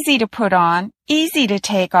easy to put on, easy to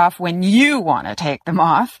take off when you want to take them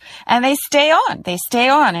off, and they stay on. They stay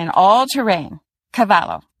on in all terrain.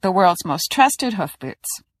 Cavallo, the world's most trusted hoof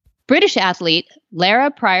boots. British athlete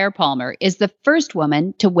Lara Pryor-Palmer is the first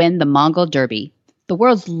woman to win the Mongol Derby, the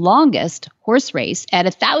world's longest horse race at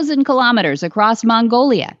 1,000 kilometers across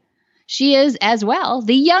Mongolia. She is, as well,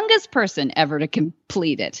 the youngest person ever to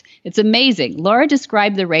complete it. It's amazing. Laura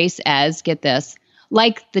described the race as, get this,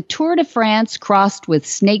 like the Tour de France crossed with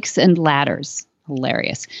snakes and ladders.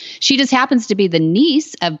 Hilarious. She just happens to be the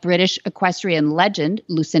niece of British equestrian legend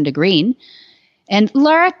Lucinda Green. And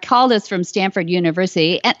Laura called us from Stanford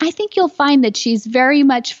University, and I think you'll find that she's very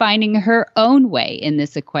much finding her own way in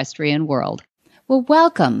this equestrian world. Well,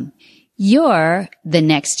 welcome. You're the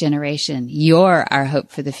next generation. You're our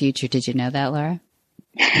hope for the future. Did you know that, Laura?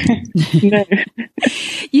 No.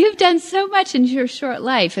 You've done so much in your short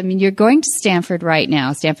life. I mean, you're going to Stanford right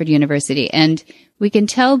now, Stanford University, and we can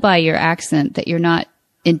tell by your accent that you're not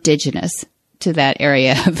indigenous to that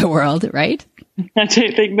area of the world, right? I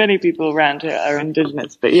don't think many people around here are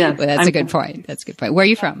indigenous, but yes. Well, that's a good point. That's a good point. Where are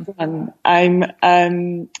you from?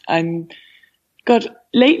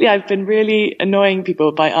 lately I've been really annoying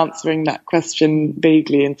people by answering that question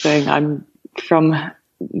vaguely and saying I'm from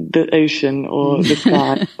the ocean or the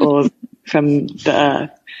sky or from the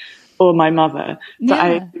earth or my mother. But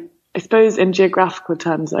I suppose in geographical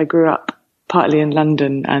terms, I grew up partly in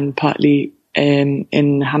London and partly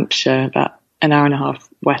in Hampshire, about an hour and a half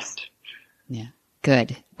west. Yeah.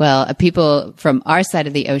 Good. Well, people from our side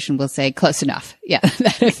of the ocean will say close enough. Yeah,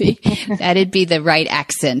 that'd be the right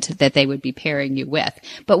accent that they would be pairing you with.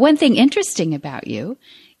 But one thing interesting about you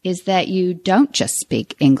is that you don't just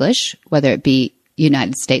speak English, whether it be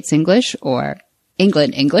United States English or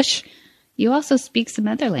England English. You also speak some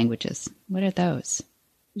other languages. What are those?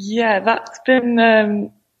 Yeah, that's been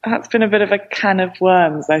a bit of a can of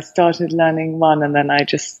worms. I started learning one and then I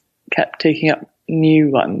just kept taking up new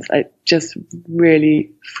ones. It just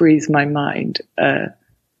really frees my mind,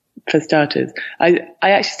 for starters. I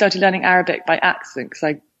actually started learning Arabic by accident because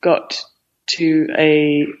I got to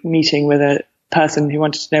a meeting with a person who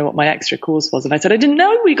wanted to know what my extra course was. And I said, I didn't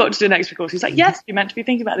know we got to do an extra course. He was like, yes, you're meant to be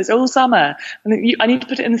thinking about this all summer. And I need to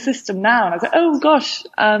put it in the system now. And I was like, oh gosh,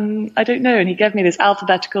 I don't know. And he gave me this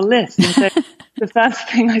alphabetical list. And so the first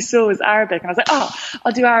thing I saw was Arabic. And I was like, oh,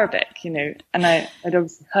 I'll do Arabic, And I'd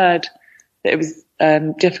obviously heard that it was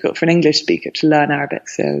difficult for an English speaker to learn Arabic.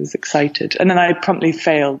 So I was excited. And then I promptly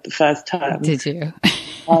failed the first term. Did you?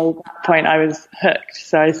 By that point, I was hooked.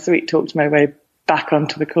 So I sweet talked my way back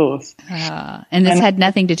onto the course. And this had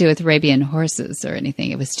nothing to do with Arabian horses or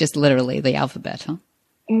anything. It was just literally the alphabet, huh?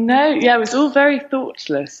 No, yeah, it was all very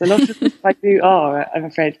thoughtless. A lot of things I do are, I'm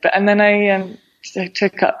afraid. And then I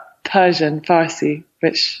took up Persian, Farsi,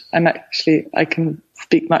 which I can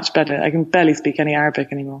speak much better. I can barely speak any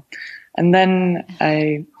Arabic anymore. And then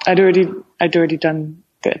I'd already done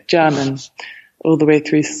a bit of German all the way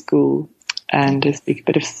through school, and I speak a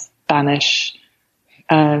bit of Spanish.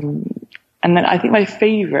 And then I think my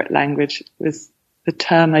favorite language was the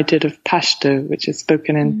term I did of Pashto, which is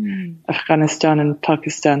spoken in Afghanistan and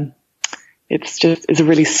Pakistan. It's a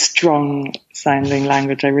really strong sounding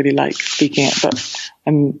language. I really like speaking it, but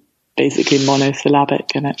I'm basically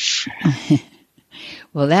monosyllabic in it.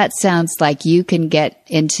 Well, that sounds like you can get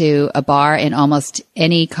into a bar in almost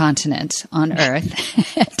any continent on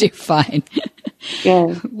earth and do fine.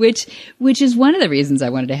 Yeah. Which is one of the reasons I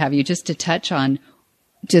wanted to have you, just to touch on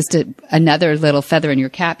just another little feather in your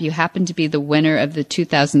cap. You happen to be the winner of the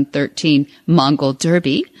 2013 Mongol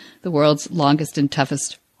Derby, the world's longest and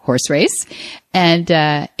toughest horse race. And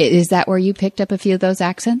is that where you picked up a few of those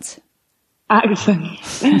accents?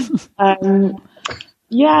 Accents.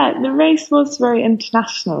 Yeah, the race was very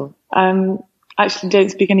international. Actually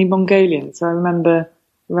don't speak any Mongolian, so I remember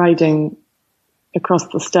riding across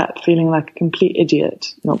the steppe feeling like a complete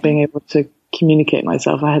idiot, not being able to communicate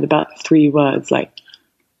myself. I had about 3 words, like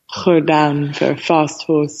down for a fast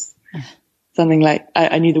horse, something like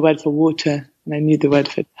I knew the word for water and I knew the word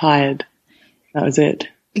for tired. That was it.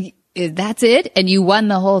 That's it? And you won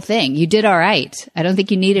the whole thing. You did all right. I don't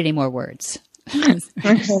think you need any more words. No,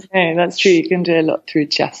 that's true. You can do a lot through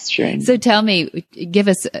gesturing. So tell me, give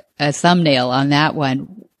us a thumbnail on that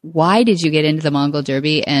one. Why did you get into the Mongol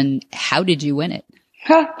Derby and how did you win it?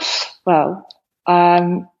 Well,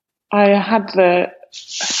 I had the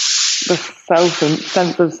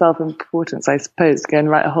sense of self-importance, I suppose, to go and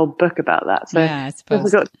write a whole book about that. So yeah, I suppose.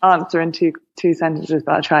 I've got to answer in two sentences,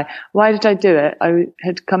 but I'll try. Why did I do it? I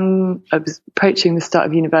was approaching the start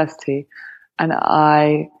of university and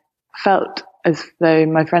I felt as though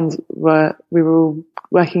my friends we were all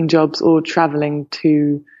working jobs or traveling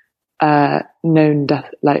to known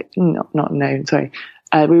death, like not known, sorry.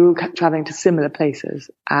 We were all traveling to similar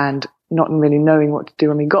places and not really knowing what to do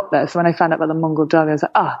when we got there. So when I found out about the Mongol Derby, I was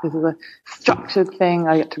like, this is a structured thing.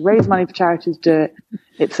 I get to raise money for charities, do it.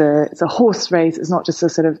 It's a horse race. It's not just a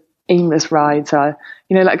sort of aimless ride. So,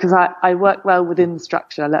 because I work well within the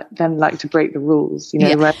structure. I then like to break the rules,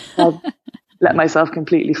 where I let myself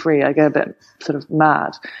completely free. I go a bit sort of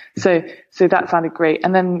mad. So that sounded great.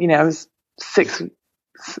 And then, I was 6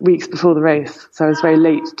 weeks before the race, so I was very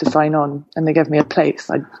late to sign on, and they gave me a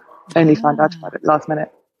place. I only found out about it last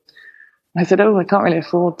minute. I said, I can't really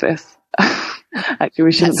afford this. Actually,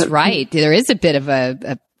 we shouldn't. That's right. There is a bit of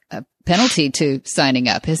a penalty to signing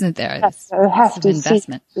up, isn't there? Yes, a hefty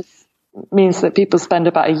investment. This means that people spend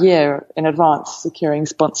about a year in advance securing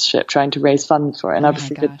sponsorship, trying to raise funds for it, and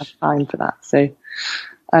obviously didn't have time for that. So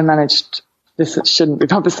I managed, this shouldn't be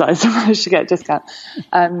publicised, I managed to get a discount.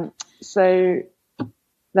 So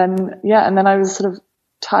then, and then I was sort of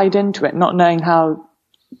tied into it, not knowing how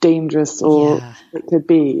dangerous or it could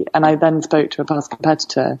be. And I then spoke to a past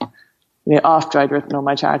competitor, after I'd written all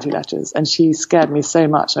my charity letters, and she scared me so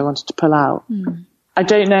much I wanted to pull out. I I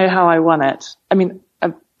don't know how I won it.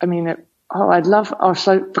 I'd love,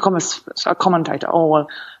 so become a commentator. Oh, well,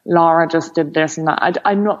 Lara just did this and that.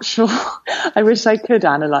 I'm not sure. I wish I could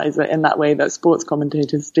analyze it in that way that sports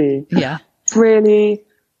commentators do. Yeah. It's really,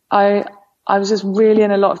 I was just really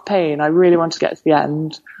in a lot of pain. I really wanted to get to the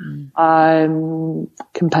end. I'm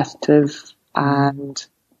competitive and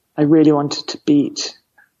I really wanted to beat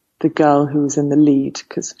the girl who was in the lead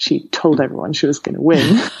because she told everyone she was going to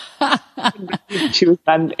win. She was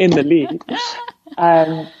then in the lead.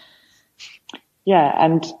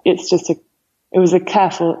 And it's just it was a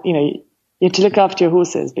careful, you had to look after your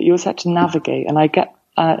horses, but you also had to navigate. And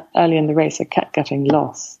early in the race, I kept getting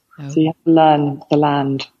lost. Oh. So you have to learn the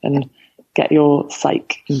land and get your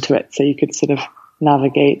psyche into it so you could sort of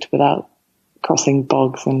navigate without crossing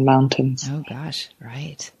bogs and mountains. Oh gosh,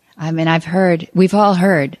 right. I mean, we've all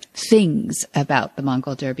heard things about the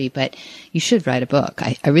Mongol Derby, but you should write a book.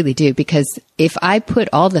 I really do, because if I put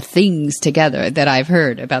all the things together that I've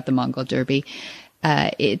heard about the Mongol Derby,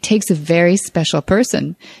 it takes a very special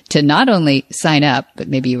person to not only sign up, but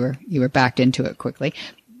maybe you were backed into it quickly,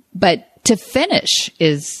 but to finish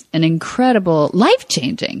is an incredible,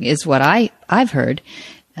 life-changing is what I've heard,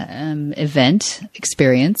 event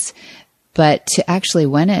experience, but to actually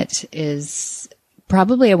win it is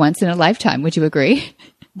probably a once in a lifetime. Would you agree?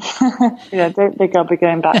 Yeah, don't think I'll be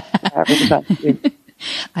going back there.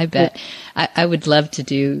 I bet. I would love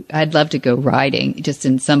to I'd love to go riding just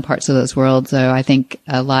in some parts of those worlds. So I think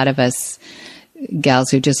a lot of us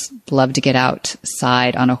gals who just love to get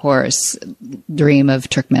outside on a horse dream of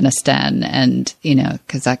Turkmenistan and,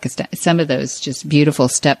 Kazakhstan, some of those just beautiful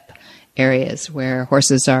steppe areas where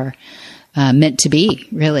horses are meant to be,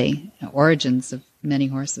 really, origins of many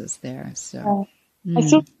horses there. So.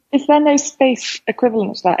 Is there no space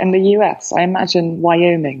equivalent to that in the US? I imagine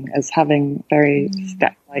Wyoming as having very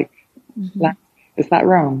steppe-like land. Is that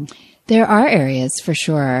wrong? There are areas for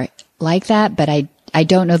sure like that, but I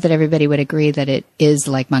don't know that everybody would agree that it is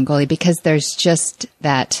like Mongolia, because there's just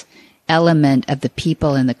that element of the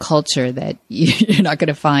people and the culture that you're not going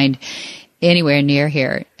to find anywhere near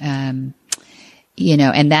here. And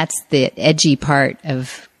that's the edgy part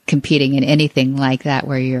of competing in anything like that,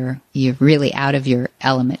 where you're really out of your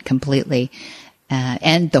element completely,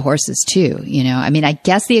 and the horses too. I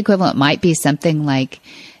guess the equivalent might be something like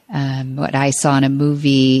what I saw in a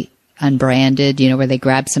movie, Unbranded, where they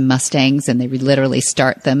grab some Mustangs and they literally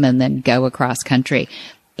start them and then go across country.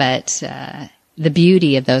 But the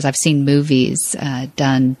beauty of those, I've seen movies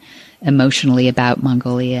done emotionally about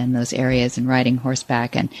Mongolia and those areas and riding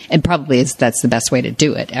horseback, and probably that's the best way to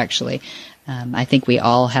do it, actually. I think we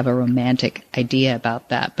all have a romantic idea about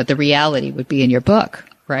that, but the reality would be in your book,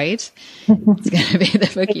 right? It's going to be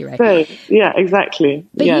the book you write. So, yeah, exactly.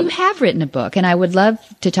 But you have written a book, and I would love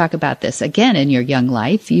to talk about this again in your young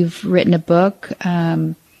life. You've written a book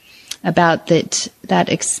about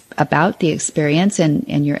about the experience,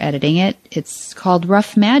 and you're editing it. It's called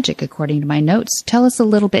Rough Magic, according to my notes. Tell us a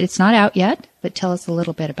little bit. It's not out yet, but tell us a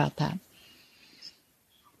little bit about that.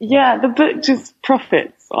 Yeah, the book just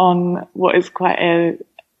profits on what is quite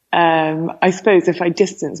I suppose if I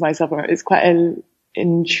distance myself from it, it's quite an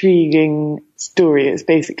intriguing story. It's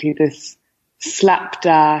basically this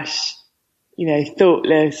slapdash,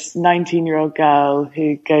 thoughtless 19-year-old girl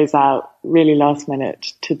who goes out really last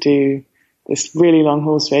minute to do this really long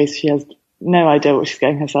horse race. She has no idea what she's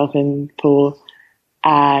getting herself in for,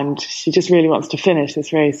 and she just really wants to finish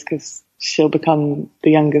this race because she'll become the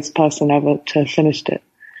youngest person ever to have finished it.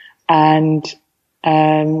 And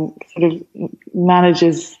sort of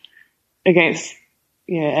manages against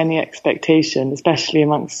any expectation, especially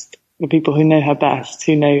amongst the people who know her best,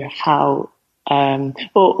 who know how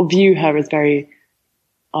or view her as very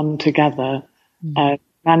untogether.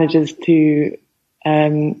 Manages to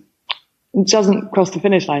doesn't cross the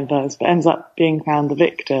finish line first, but ends up being crowned the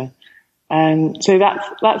victor. So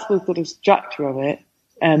that's the sort of structure of it.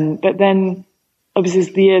 But then, obviously,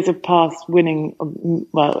 as the years have passed, winning,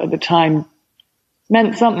 well, at the time,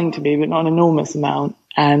 meant something to me, but not an enormous amount.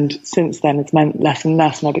 And since then, it's meant less and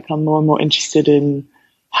less, and I've become more and more interested in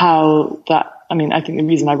how that, I think the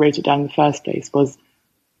reason I wrote it down in the first place was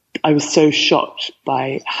I was so shocked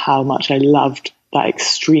by how much I loved that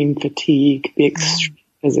extreme fatigue, the extreme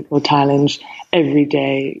physical challenge every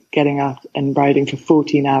day, getting up and riding for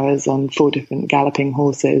 14 hours on 4 different galloping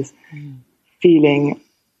horses, feeling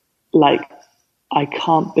like I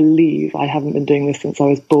can't believe I haven't been doing this since I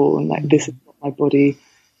was born. Like, this is what my body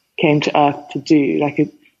came to Earth to do. Like, I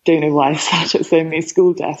don't know why I sat at so many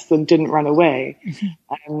school desks and didn't run away.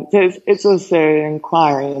 So it's also an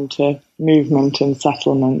inquiry into movement and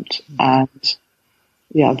settlement and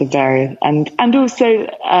the various, and also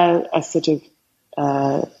a sort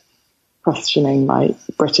of questioning my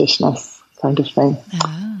Britishness kind of thing.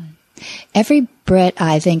 Oh. Every Brit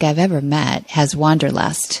I think I've ever met has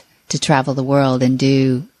wanderlust to travel the world and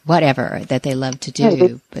do whatever that they love to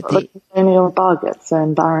do. But the colonial bargains are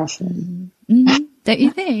embarrassing. Mm-hmm. Don't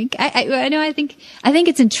you think? I know. I think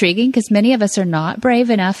it's intriguing because many of us are not brave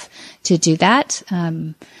enough to do that.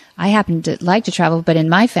 I happen to like to travel, but in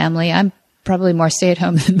my family, I'm probably more stay at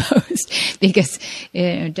home than most because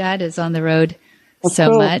Dad is on the road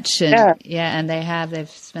so much, and and they've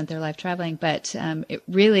spent their life traveling. But it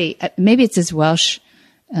really, maybe it's his Welsh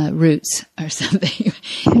roots or something.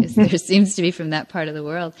 There seems to be from that part of the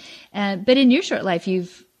world. But in your short life,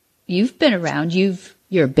 you've been around.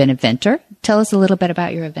 You're been an eventer. Tell us a little bit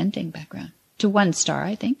about your eventing background. To one star,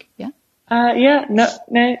 I think. Yeah.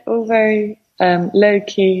 No, all very low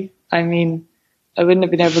key. I mean, I wouldn't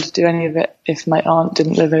have been able to do any of it if my aunt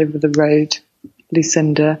didn't live over the road,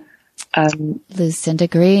 Lucinda. Lucinda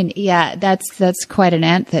Green. Yeah, that's quite an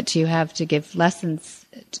aunt that you have to give lessons,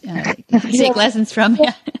 take lessons from.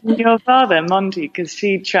 Yeah. Your father, Monty, because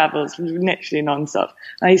she travels literally non-stop.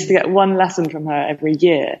 I used to get one lesson from her every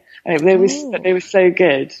year. And they were so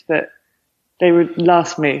good that they would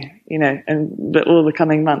last me, and all the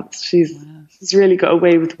coming months. She's really got a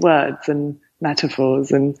way with words and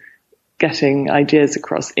metaphors and getting ideas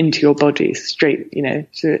across into your body straight,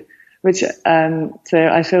 so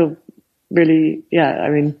I feel really, I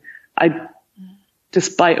mean,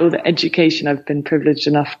 despite all the education I've been privileged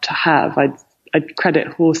enough to have, I'd credit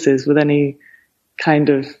horses with any kind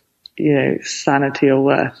of, sanity or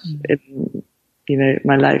worth in,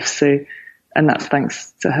 my life. So, and that's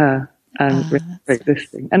thanks to her, for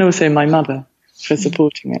existing, and also my mother for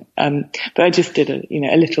supporting it. But I just did a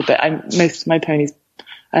little bit. Most of my ponies,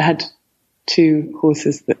 I had 2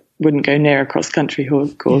 horses that wouldn't go near a cross-country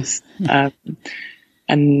course, and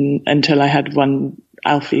until I had one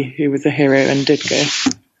Alfie who was a hero and did go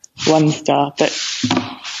 1 star, but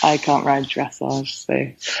I can't ride dressage,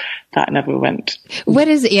 so that never went. What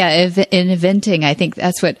is in eventing? I think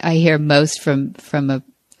that's what I hear most from an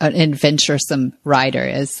adventuresome rider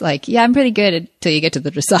is like, I'm pretty good until you get to the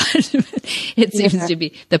dressage. It seems to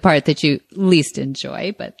be the part that you least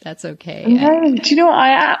enjoy, but that's okay. No, do you know what?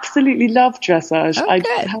 I absolutely love dressage.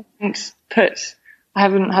 I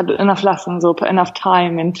haven't had enough lessons or put enough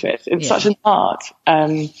time into it. It's such an art.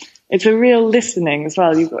 It's a real listening as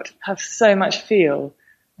well. You've got to have so much feel.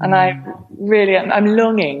 And I'm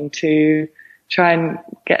longing to try and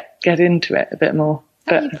get into it a bit more.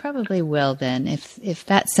 But you probably will then, if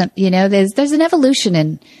that's some, there's an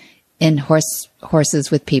evolution in horses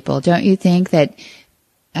with people. Don't you think that,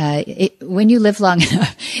 when you live long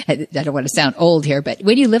enough, I don't want to sound old here, but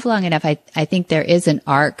when you live long enough, I think there is an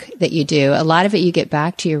arc that you do. A lot of it you get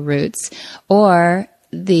back to your roots, or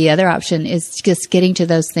the other option is just getting to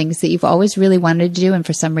those things that you've always really wanted to do and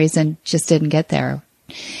for some reason just didn't get there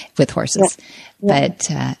with horses. But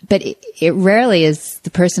it rarely is the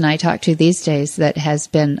person I talk to these days that has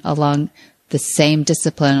been along the same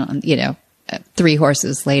discipline, 3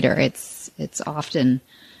 horses later. It's often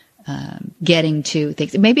getting to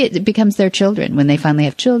things. Maybe it becomes their children when they finally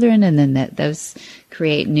have children, and then those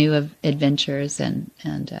create new adventures, and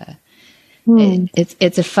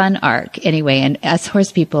it's a fun arc anyway. And us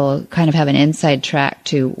horse people kind of have an inside track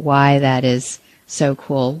to why that is so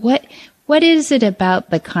cool. What is it about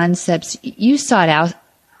the concepts you sought out,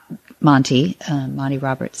 Monty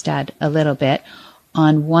Roberts' dad, a little bit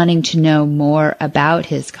on wanting to know more about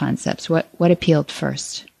his concepts? What appealed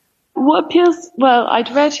first? Well, I'd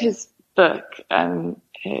read his book,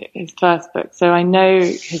 his first book, so I know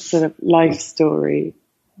his sort of life story.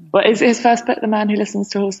 What is his first book, The Man Who Listens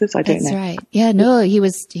to Horses? I don't know. That's right. Yeah, no, he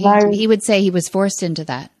would say he was forced into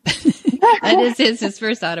that. That is his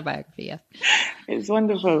first autobiography. Yeah. It's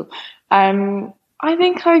wonderful. I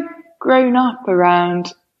think I've grown up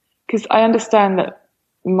around, because I understand that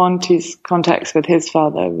Monty's context with his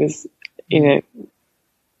father was, in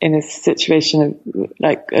a situation of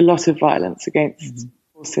like a lot of violence against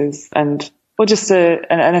horses, or just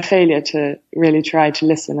a failure to really try to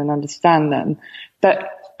listen and understand them. But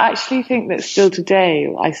I actually think that still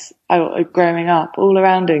today, I growing up all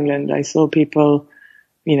around England, I saw people,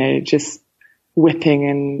 just whipping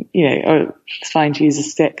and, or it's fine to use a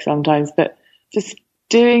stick sometimes, but just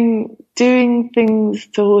doing things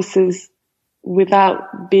to horses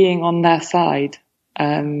without being on their side,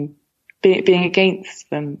 being against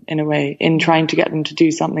them in a way, in trying to get them to do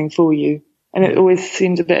something for you. And it always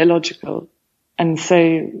seemed a bit illogical. And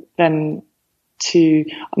so then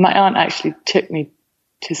my aunt actually took me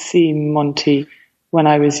to see Monty when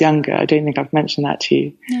I was younger. I don't think I've mentioned that to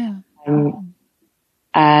you. Yeah.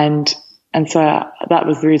 And so that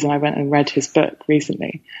was the reason I went and read his book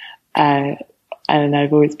recently. And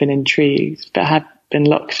I've always been intrigued, but have been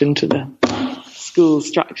locked into the school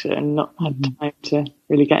structure and not had time to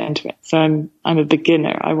really get into it. So I'm a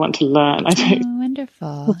beginner. I want to learn.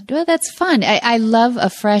 Wonderful. Well, that's fun. I love a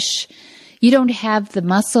fresh, you don't have the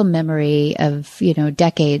muscle memory of,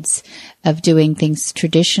 decades of doing things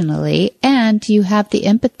traditionally, and you have the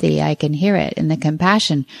empathy. I can hear it, and the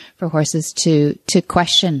compassion for horses to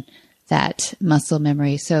question that muscle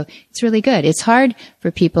memory. So it's really good. It's hard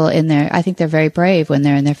for people I think they're very brave when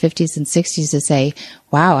they're in their 50s and 60s to say,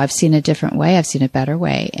 wow, I've seen a different way. I've seen a better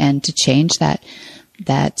way. And to change that,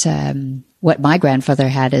 what my grandfather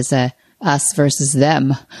had as a us versus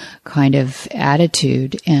them kind of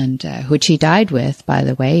attitude, and which he died with, by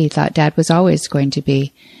the way. He thought Dad was always going to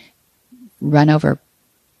be run over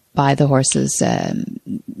by the horses,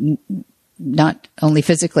 not only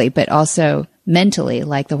physically, but also mentally,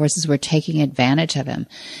 like the horses were taking advantage of him.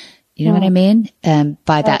 You know what I mean?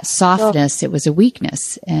 By that softness, it was a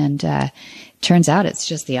weakness. And turns out it's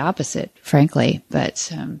just the opposite, frankly. But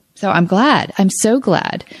so I'm glad. I'm so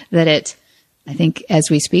glad that I think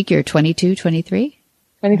as we speak, you're 22, 23?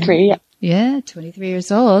 23, yeah. Yeah, 23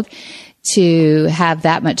 years old, to have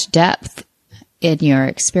that much depth in your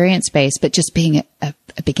experience base. But just being a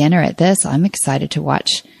beginner at this, I'm excited to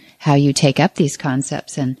watch how you take up these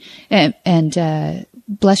concepts, and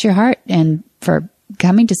bless your heart, and for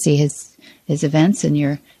coming to see his events, and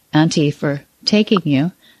your auntie for taking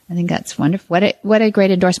you. I think that's wonderful. What a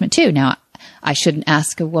great endorsement too. Now, I shouldn't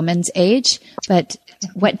ask a woman's age, but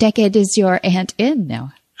what decade is your aunt in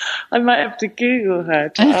now? I might have to Google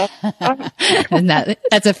her. And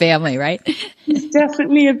that's a family, right? She's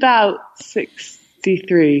definitely about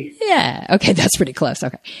 63. Yeah. Okay. That's pretty close.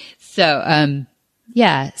 Okay. So,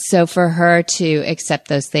 yeah. So for her to accept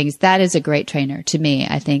those things, that is a great trainer to me.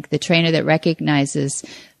 I think the trainer that recognizes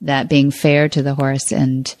that being fair to the horse,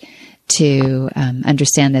 and to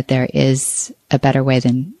understand that there is a better way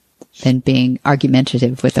than being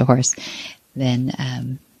argumentative with the horse,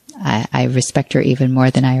 then I respect her even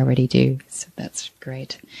more than I already do. So that's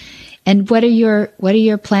great. And what are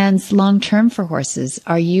your plans long term for horses?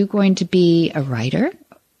 Are you going to be a rider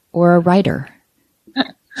or a writer?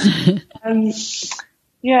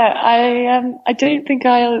 Yeah, I don't think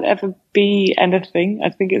I'll ever be anything. I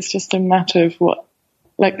think it's just a matter of what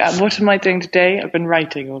am I doing today? I've been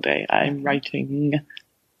writing all day. I'm writing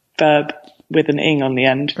verb with an ing on the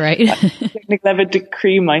end. Right. I don't think I'll ever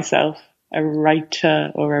decree myself a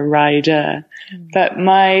writer or a rider. But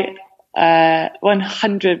my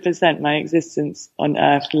 100% my existence on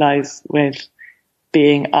earth lies with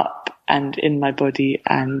being up and in my body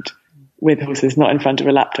and with horses, not in front of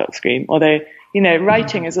a laptop screen. Although,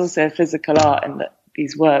 writing is also a physical art, and that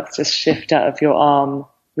these words just shift out of your arm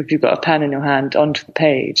if you've got a pen in your hand onto the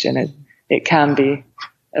page, and it can be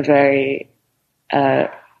a very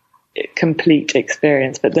complete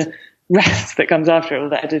experience. But the rest that comes after it, all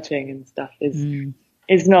the editing and stuff,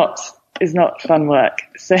 is not fun work.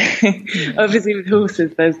 So obviously with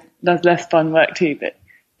horses, there's less fun work too, but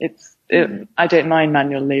I don't mind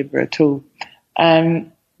manual labor at all.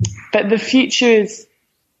 But the future is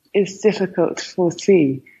difficult to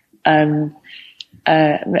foresee. And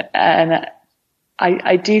I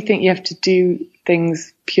do think you have to do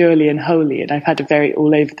things purely and wholly. And I've had a very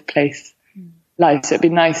all over the place life. So it'd be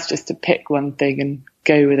nice just to pick one thing and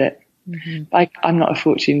go with it. Mm-hmm. I'm not a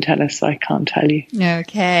fortune teller, so I can't tell you.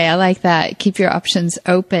 Okay. I like that. Keep your options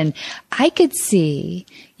open. I could see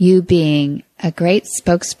you being a great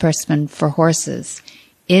spokesperson for horses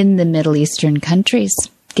in the Middle Eastern countries,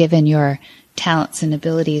 given your talents and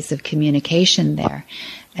abilities of communication there.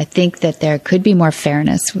 I think that there could be more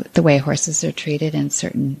fairness with the way horses are treated in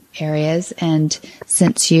certain areas. And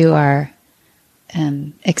since you are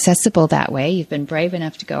accessible that way, you've been brave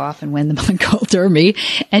enough to go off and win the Mongol Derby,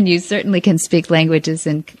 and you certainly can speak languages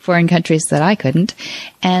in foreign countries that I couldn't.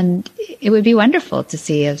 And it would be wonderful to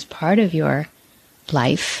see as part of your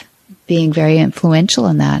life being very influential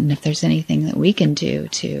in that. And if there's anything that we can do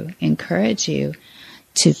to encourage you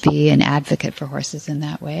to be an advocate for horses in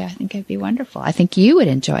that way, I think it'd be wonderful. I think you would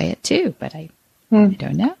enjoy it too, but I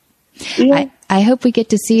don't know. Yeah. I hope we get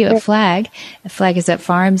to see you at Flag. Flag is at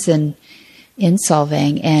Farms in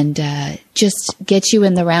Solvang, and just get you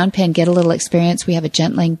in the round pen, get a little experience. We have a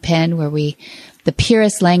gentling pen where the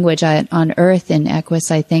purest language on earth in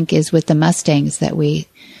Equus, I think, is with the Mustangs, that we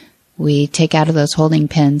take out of those holding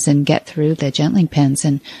pens and get through the gentling pens.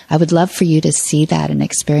 And I would love for you to see that and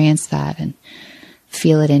experience that. And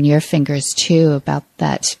feel it in your fingers too about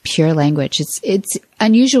that pure language. It's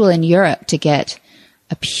unusual in Europe to get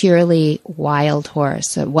a purely wild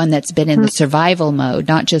horse, one that's been in the survival mode,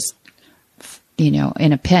 not just, in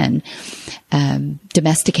a pen,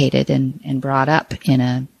 domesticated and brought up in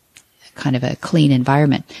a kind of a clean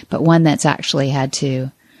environment, but one that's actually had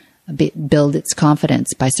to build its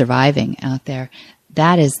confidence by surviving out there.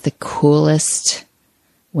 That is the coolest.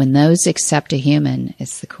 When those accept a human,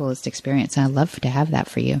 it's the coolest experience. I'd love to have that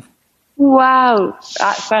for you. Wow,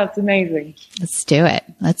 that sounds amazing. Let's do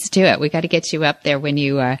it. We got to get you up there when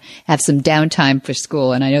you have some downtime for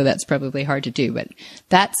school. And I know that's probably hard to do, but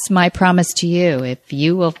that's my promise to you. If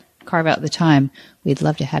you will carve out the time, we'd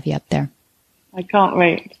love to have you up there. I can't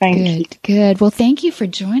wait. Thank you. Good. Well, thank you for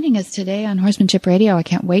joining us today on Horsemanship Radio. I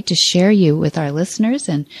can't wait to share you with our listeners,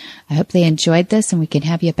 and I hope they enjoyed this and we can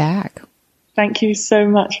have you back. Thank you so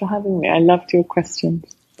much for having me. I loved your questions.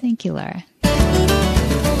 Thank you, Laura.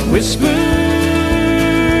 Whisper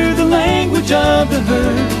the language of the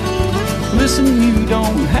herd. Listen, you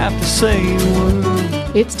don't have to say a word.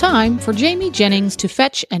 It's time for Jamie Jennings to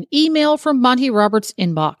fetch an email from Monty Roberts'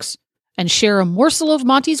 inbox and share a morsel of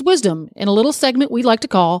Monty's wisdom in a little segment we like to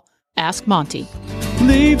call Ask Monty.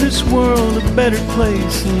 Leave this world a better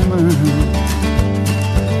place and learn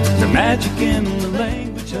the magic in the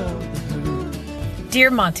language of the herd.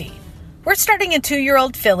 Dear Monty, we're starting a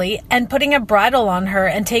 2-year-old filly, and putting a bridle on her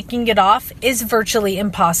and taking it off is virtually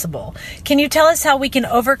impossible. Can you tell us how we can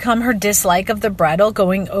overcome her dislike of the bridle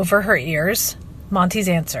going over her ears? Monty's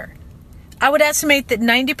answer. I would estimate that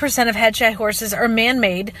 90% of head-shy horses are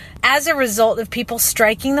man-made as a result of people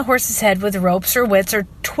striking the horse's head with ropes or whips or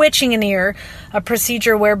twitching an ear, a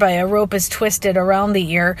procedure whereby a rope is twisted around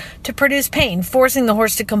the ear to produce pain, forcing the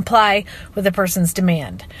horse to comply with a person's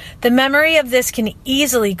demand. The memory of this can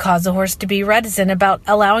easily cause a horse to be reticent about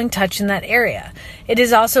allowing touch in that area. It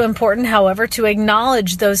is also important, however, to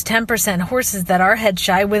acknowledge those 10% horses that are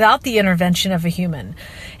head-shy without the intervention of a human.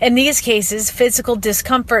 In these cases, physical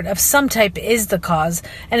discomfort of some type is the cause,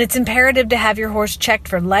 and it's imperative to have your horse checked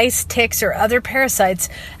for lice, ticks, or other parasites,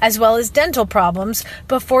 as well as dental problems,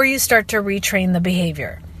 before you start to retrain the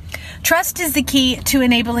behavior. Trust is the key to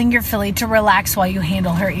enabling your filly to relax while you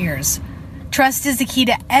handle her ears. Trust is the key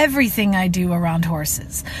to everything I do around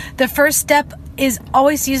horses. The first step is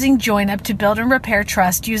always using join-up to build and repair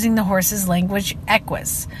trust using the horse's language,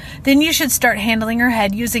 equus. Then you should start handling her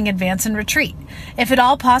head using advance and retreat. If at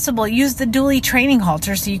all possible, use the dually training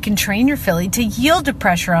halter so you can train your filly to yield to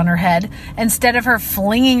pressure on her head instead of her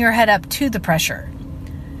flinging her head up to the pressure.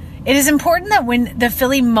 It is important that when the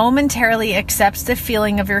filly momentarily accepts the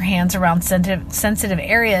feeling of your hands around sensitive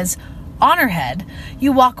areas on her head,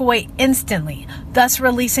 you walk away instantly, thus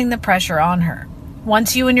releasing the pressure on her.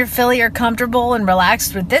 Once you and your filly are comfortable and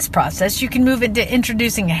relaxed with this process, you can move into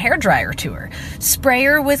introducing a hairdryer to her. Spray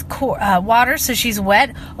her with water so she's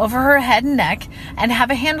wet over her head and neck, and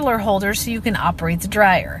have a handler holder so you can operate the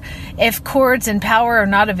dryer. If cords and power are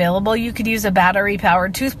not available, you could use a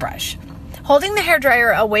battery-powered toothbrush. Holding the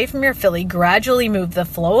hairdryer away from your filly, gradually move the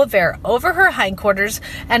flow of air over her hindquarters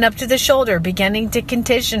and up to the shoulder, beginning to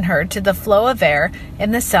condition her to the flow of air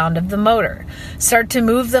and the sound of the motor. Start to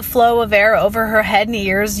move the flow of air over her head and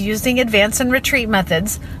ears using advance and retreat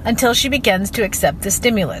methods until she begins to accept the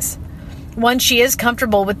stimulus. Once she is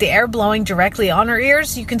comfortable with the air blowing directly on her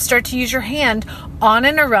ears, you can start to use your hand on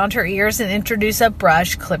and around her ears and introduce a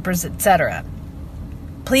brush, clippers, etc.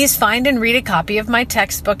 Please find and read a copy of my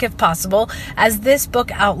textbook if possible, as this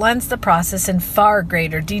book outlines the process in far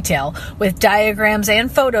greater detail, with diagrams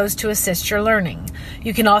and photos to assist your learning.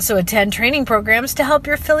 You can also attend training programs to help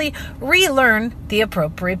your filly relearn the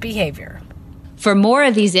appropriate behavior. For more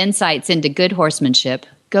of these insights into good horsemanship,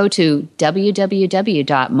 go to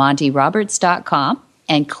www.montyroberts.com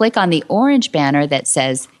and click on the orange banner that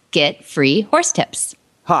says Get Free Horse Tips.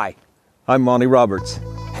 Hi, I'm Monty Roberts,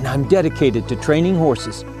 and I'm dedicated to training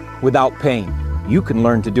horses without pain. You can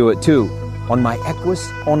learn to do it too on my Equus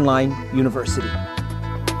Online University.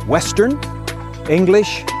 Western,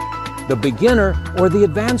 English, the beginner, or the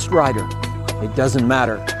advanced rider, it doesn't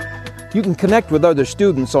matter. You can connect with other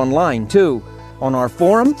students online too, on our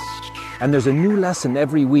forum, and there's a new lesson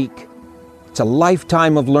every week. It's a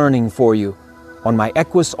lifetime of learning for you on my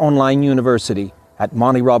Equus Online University at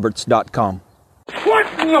montyroberts.com. What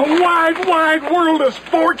in the wide, wide world of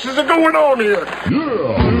sports is going on here?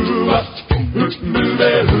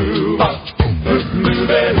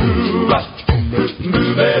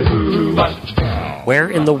 Where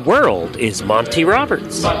in the world is Monty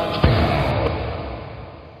Roberts?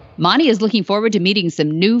 Monty is looking forward to meeting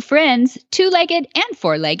some new friends, two-legged and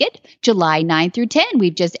four-legged. July 9 through 10,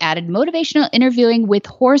 we've just added motivational interviewing with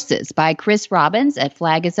horses by Chris Robbins at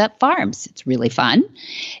Flag Is Up Farms. It's really fun.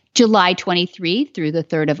 July 23 through the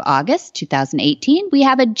 3rd of August, 2018, we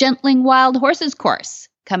have a Gentling Wild Horses course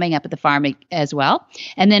coming up at the farm as well.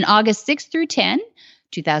 And then August 6 through 10,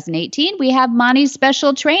 2018, we have Monty's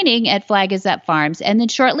special training at Flag Is Up Farms. And then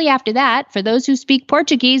shortly after that, for those who speak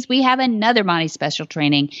Portuguese, we have another Monty special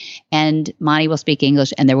training. And Monty will speak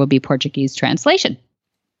English and there will be Portuguese translation.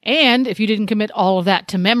 And if you didn't commit all of that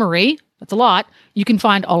to memory, that's a lot, you can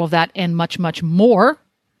find all of that and much, much more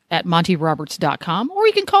at MontyRoberts.com. Or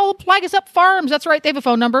you can call Flag Is Up Farms. That's right, they have a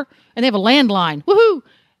phone number and they have a landline. Woohoo!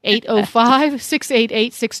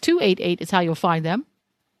 805-688-6288 is how you'll find them.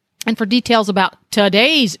 And for details about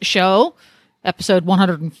today's show, episode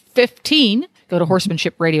 115, go to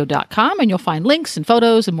horsemanshipradio.com and you'll find links and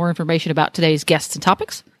photos and more information about today's guests and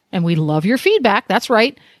topics. And we love your feedback. That's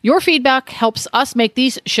right. Your feedback helps us make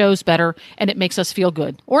these shows better and it makes us feel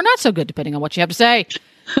good or not so good, depending on what you have to say.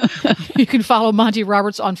 You can follow Monty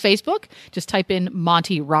Roberts on Facebook. Just type in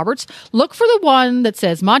Monty Roberts. Look for the one that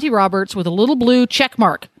says Monty Roberts with a little blue check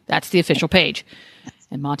mark. That's the official page.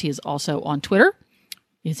 And Monty is also on Twitter.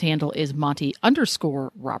 His handle is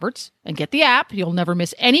Monty_Roberts. And get the app. You'll never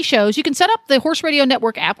miss any shows. You can set up the Horse Radio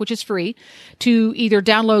Network app, which is free, to either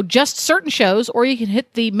download just certain shows or you can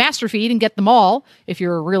hit the master feed and get them all. If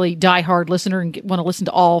you're a really diehard listener and want to listen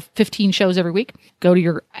to all 15 shows every week, go to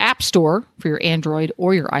your app store for your Android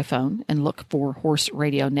or your iPhone and look for Horse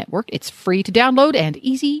Radio Network. It's free to download and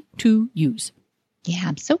easy to use. Yeah,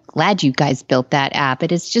 I'm so glad you guys built that app.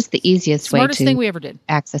 It is just the easiest way to smartest thing we ever did.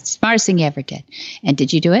 Access. Smartest thing you ever did. And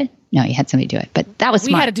did you do it? No, you had somebody do it, but that was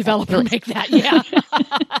smart. We had a developer make that, yeah.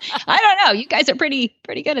 I don't know. You guys are pretty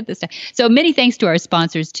good at this stuff. So many thanks to our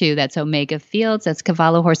sponsors, too. That's Omega Fields, that's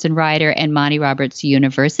Cavallo Horse and Rider, and Monty Roberts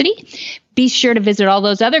University. Be sure to visit all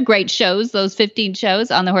those other great shows, those 15 shows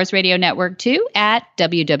on the Horse Radio Network, too, at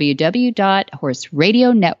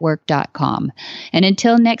www.horseradionetwork.com. And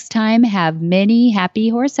until next time, have many happy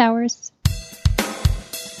horse hours.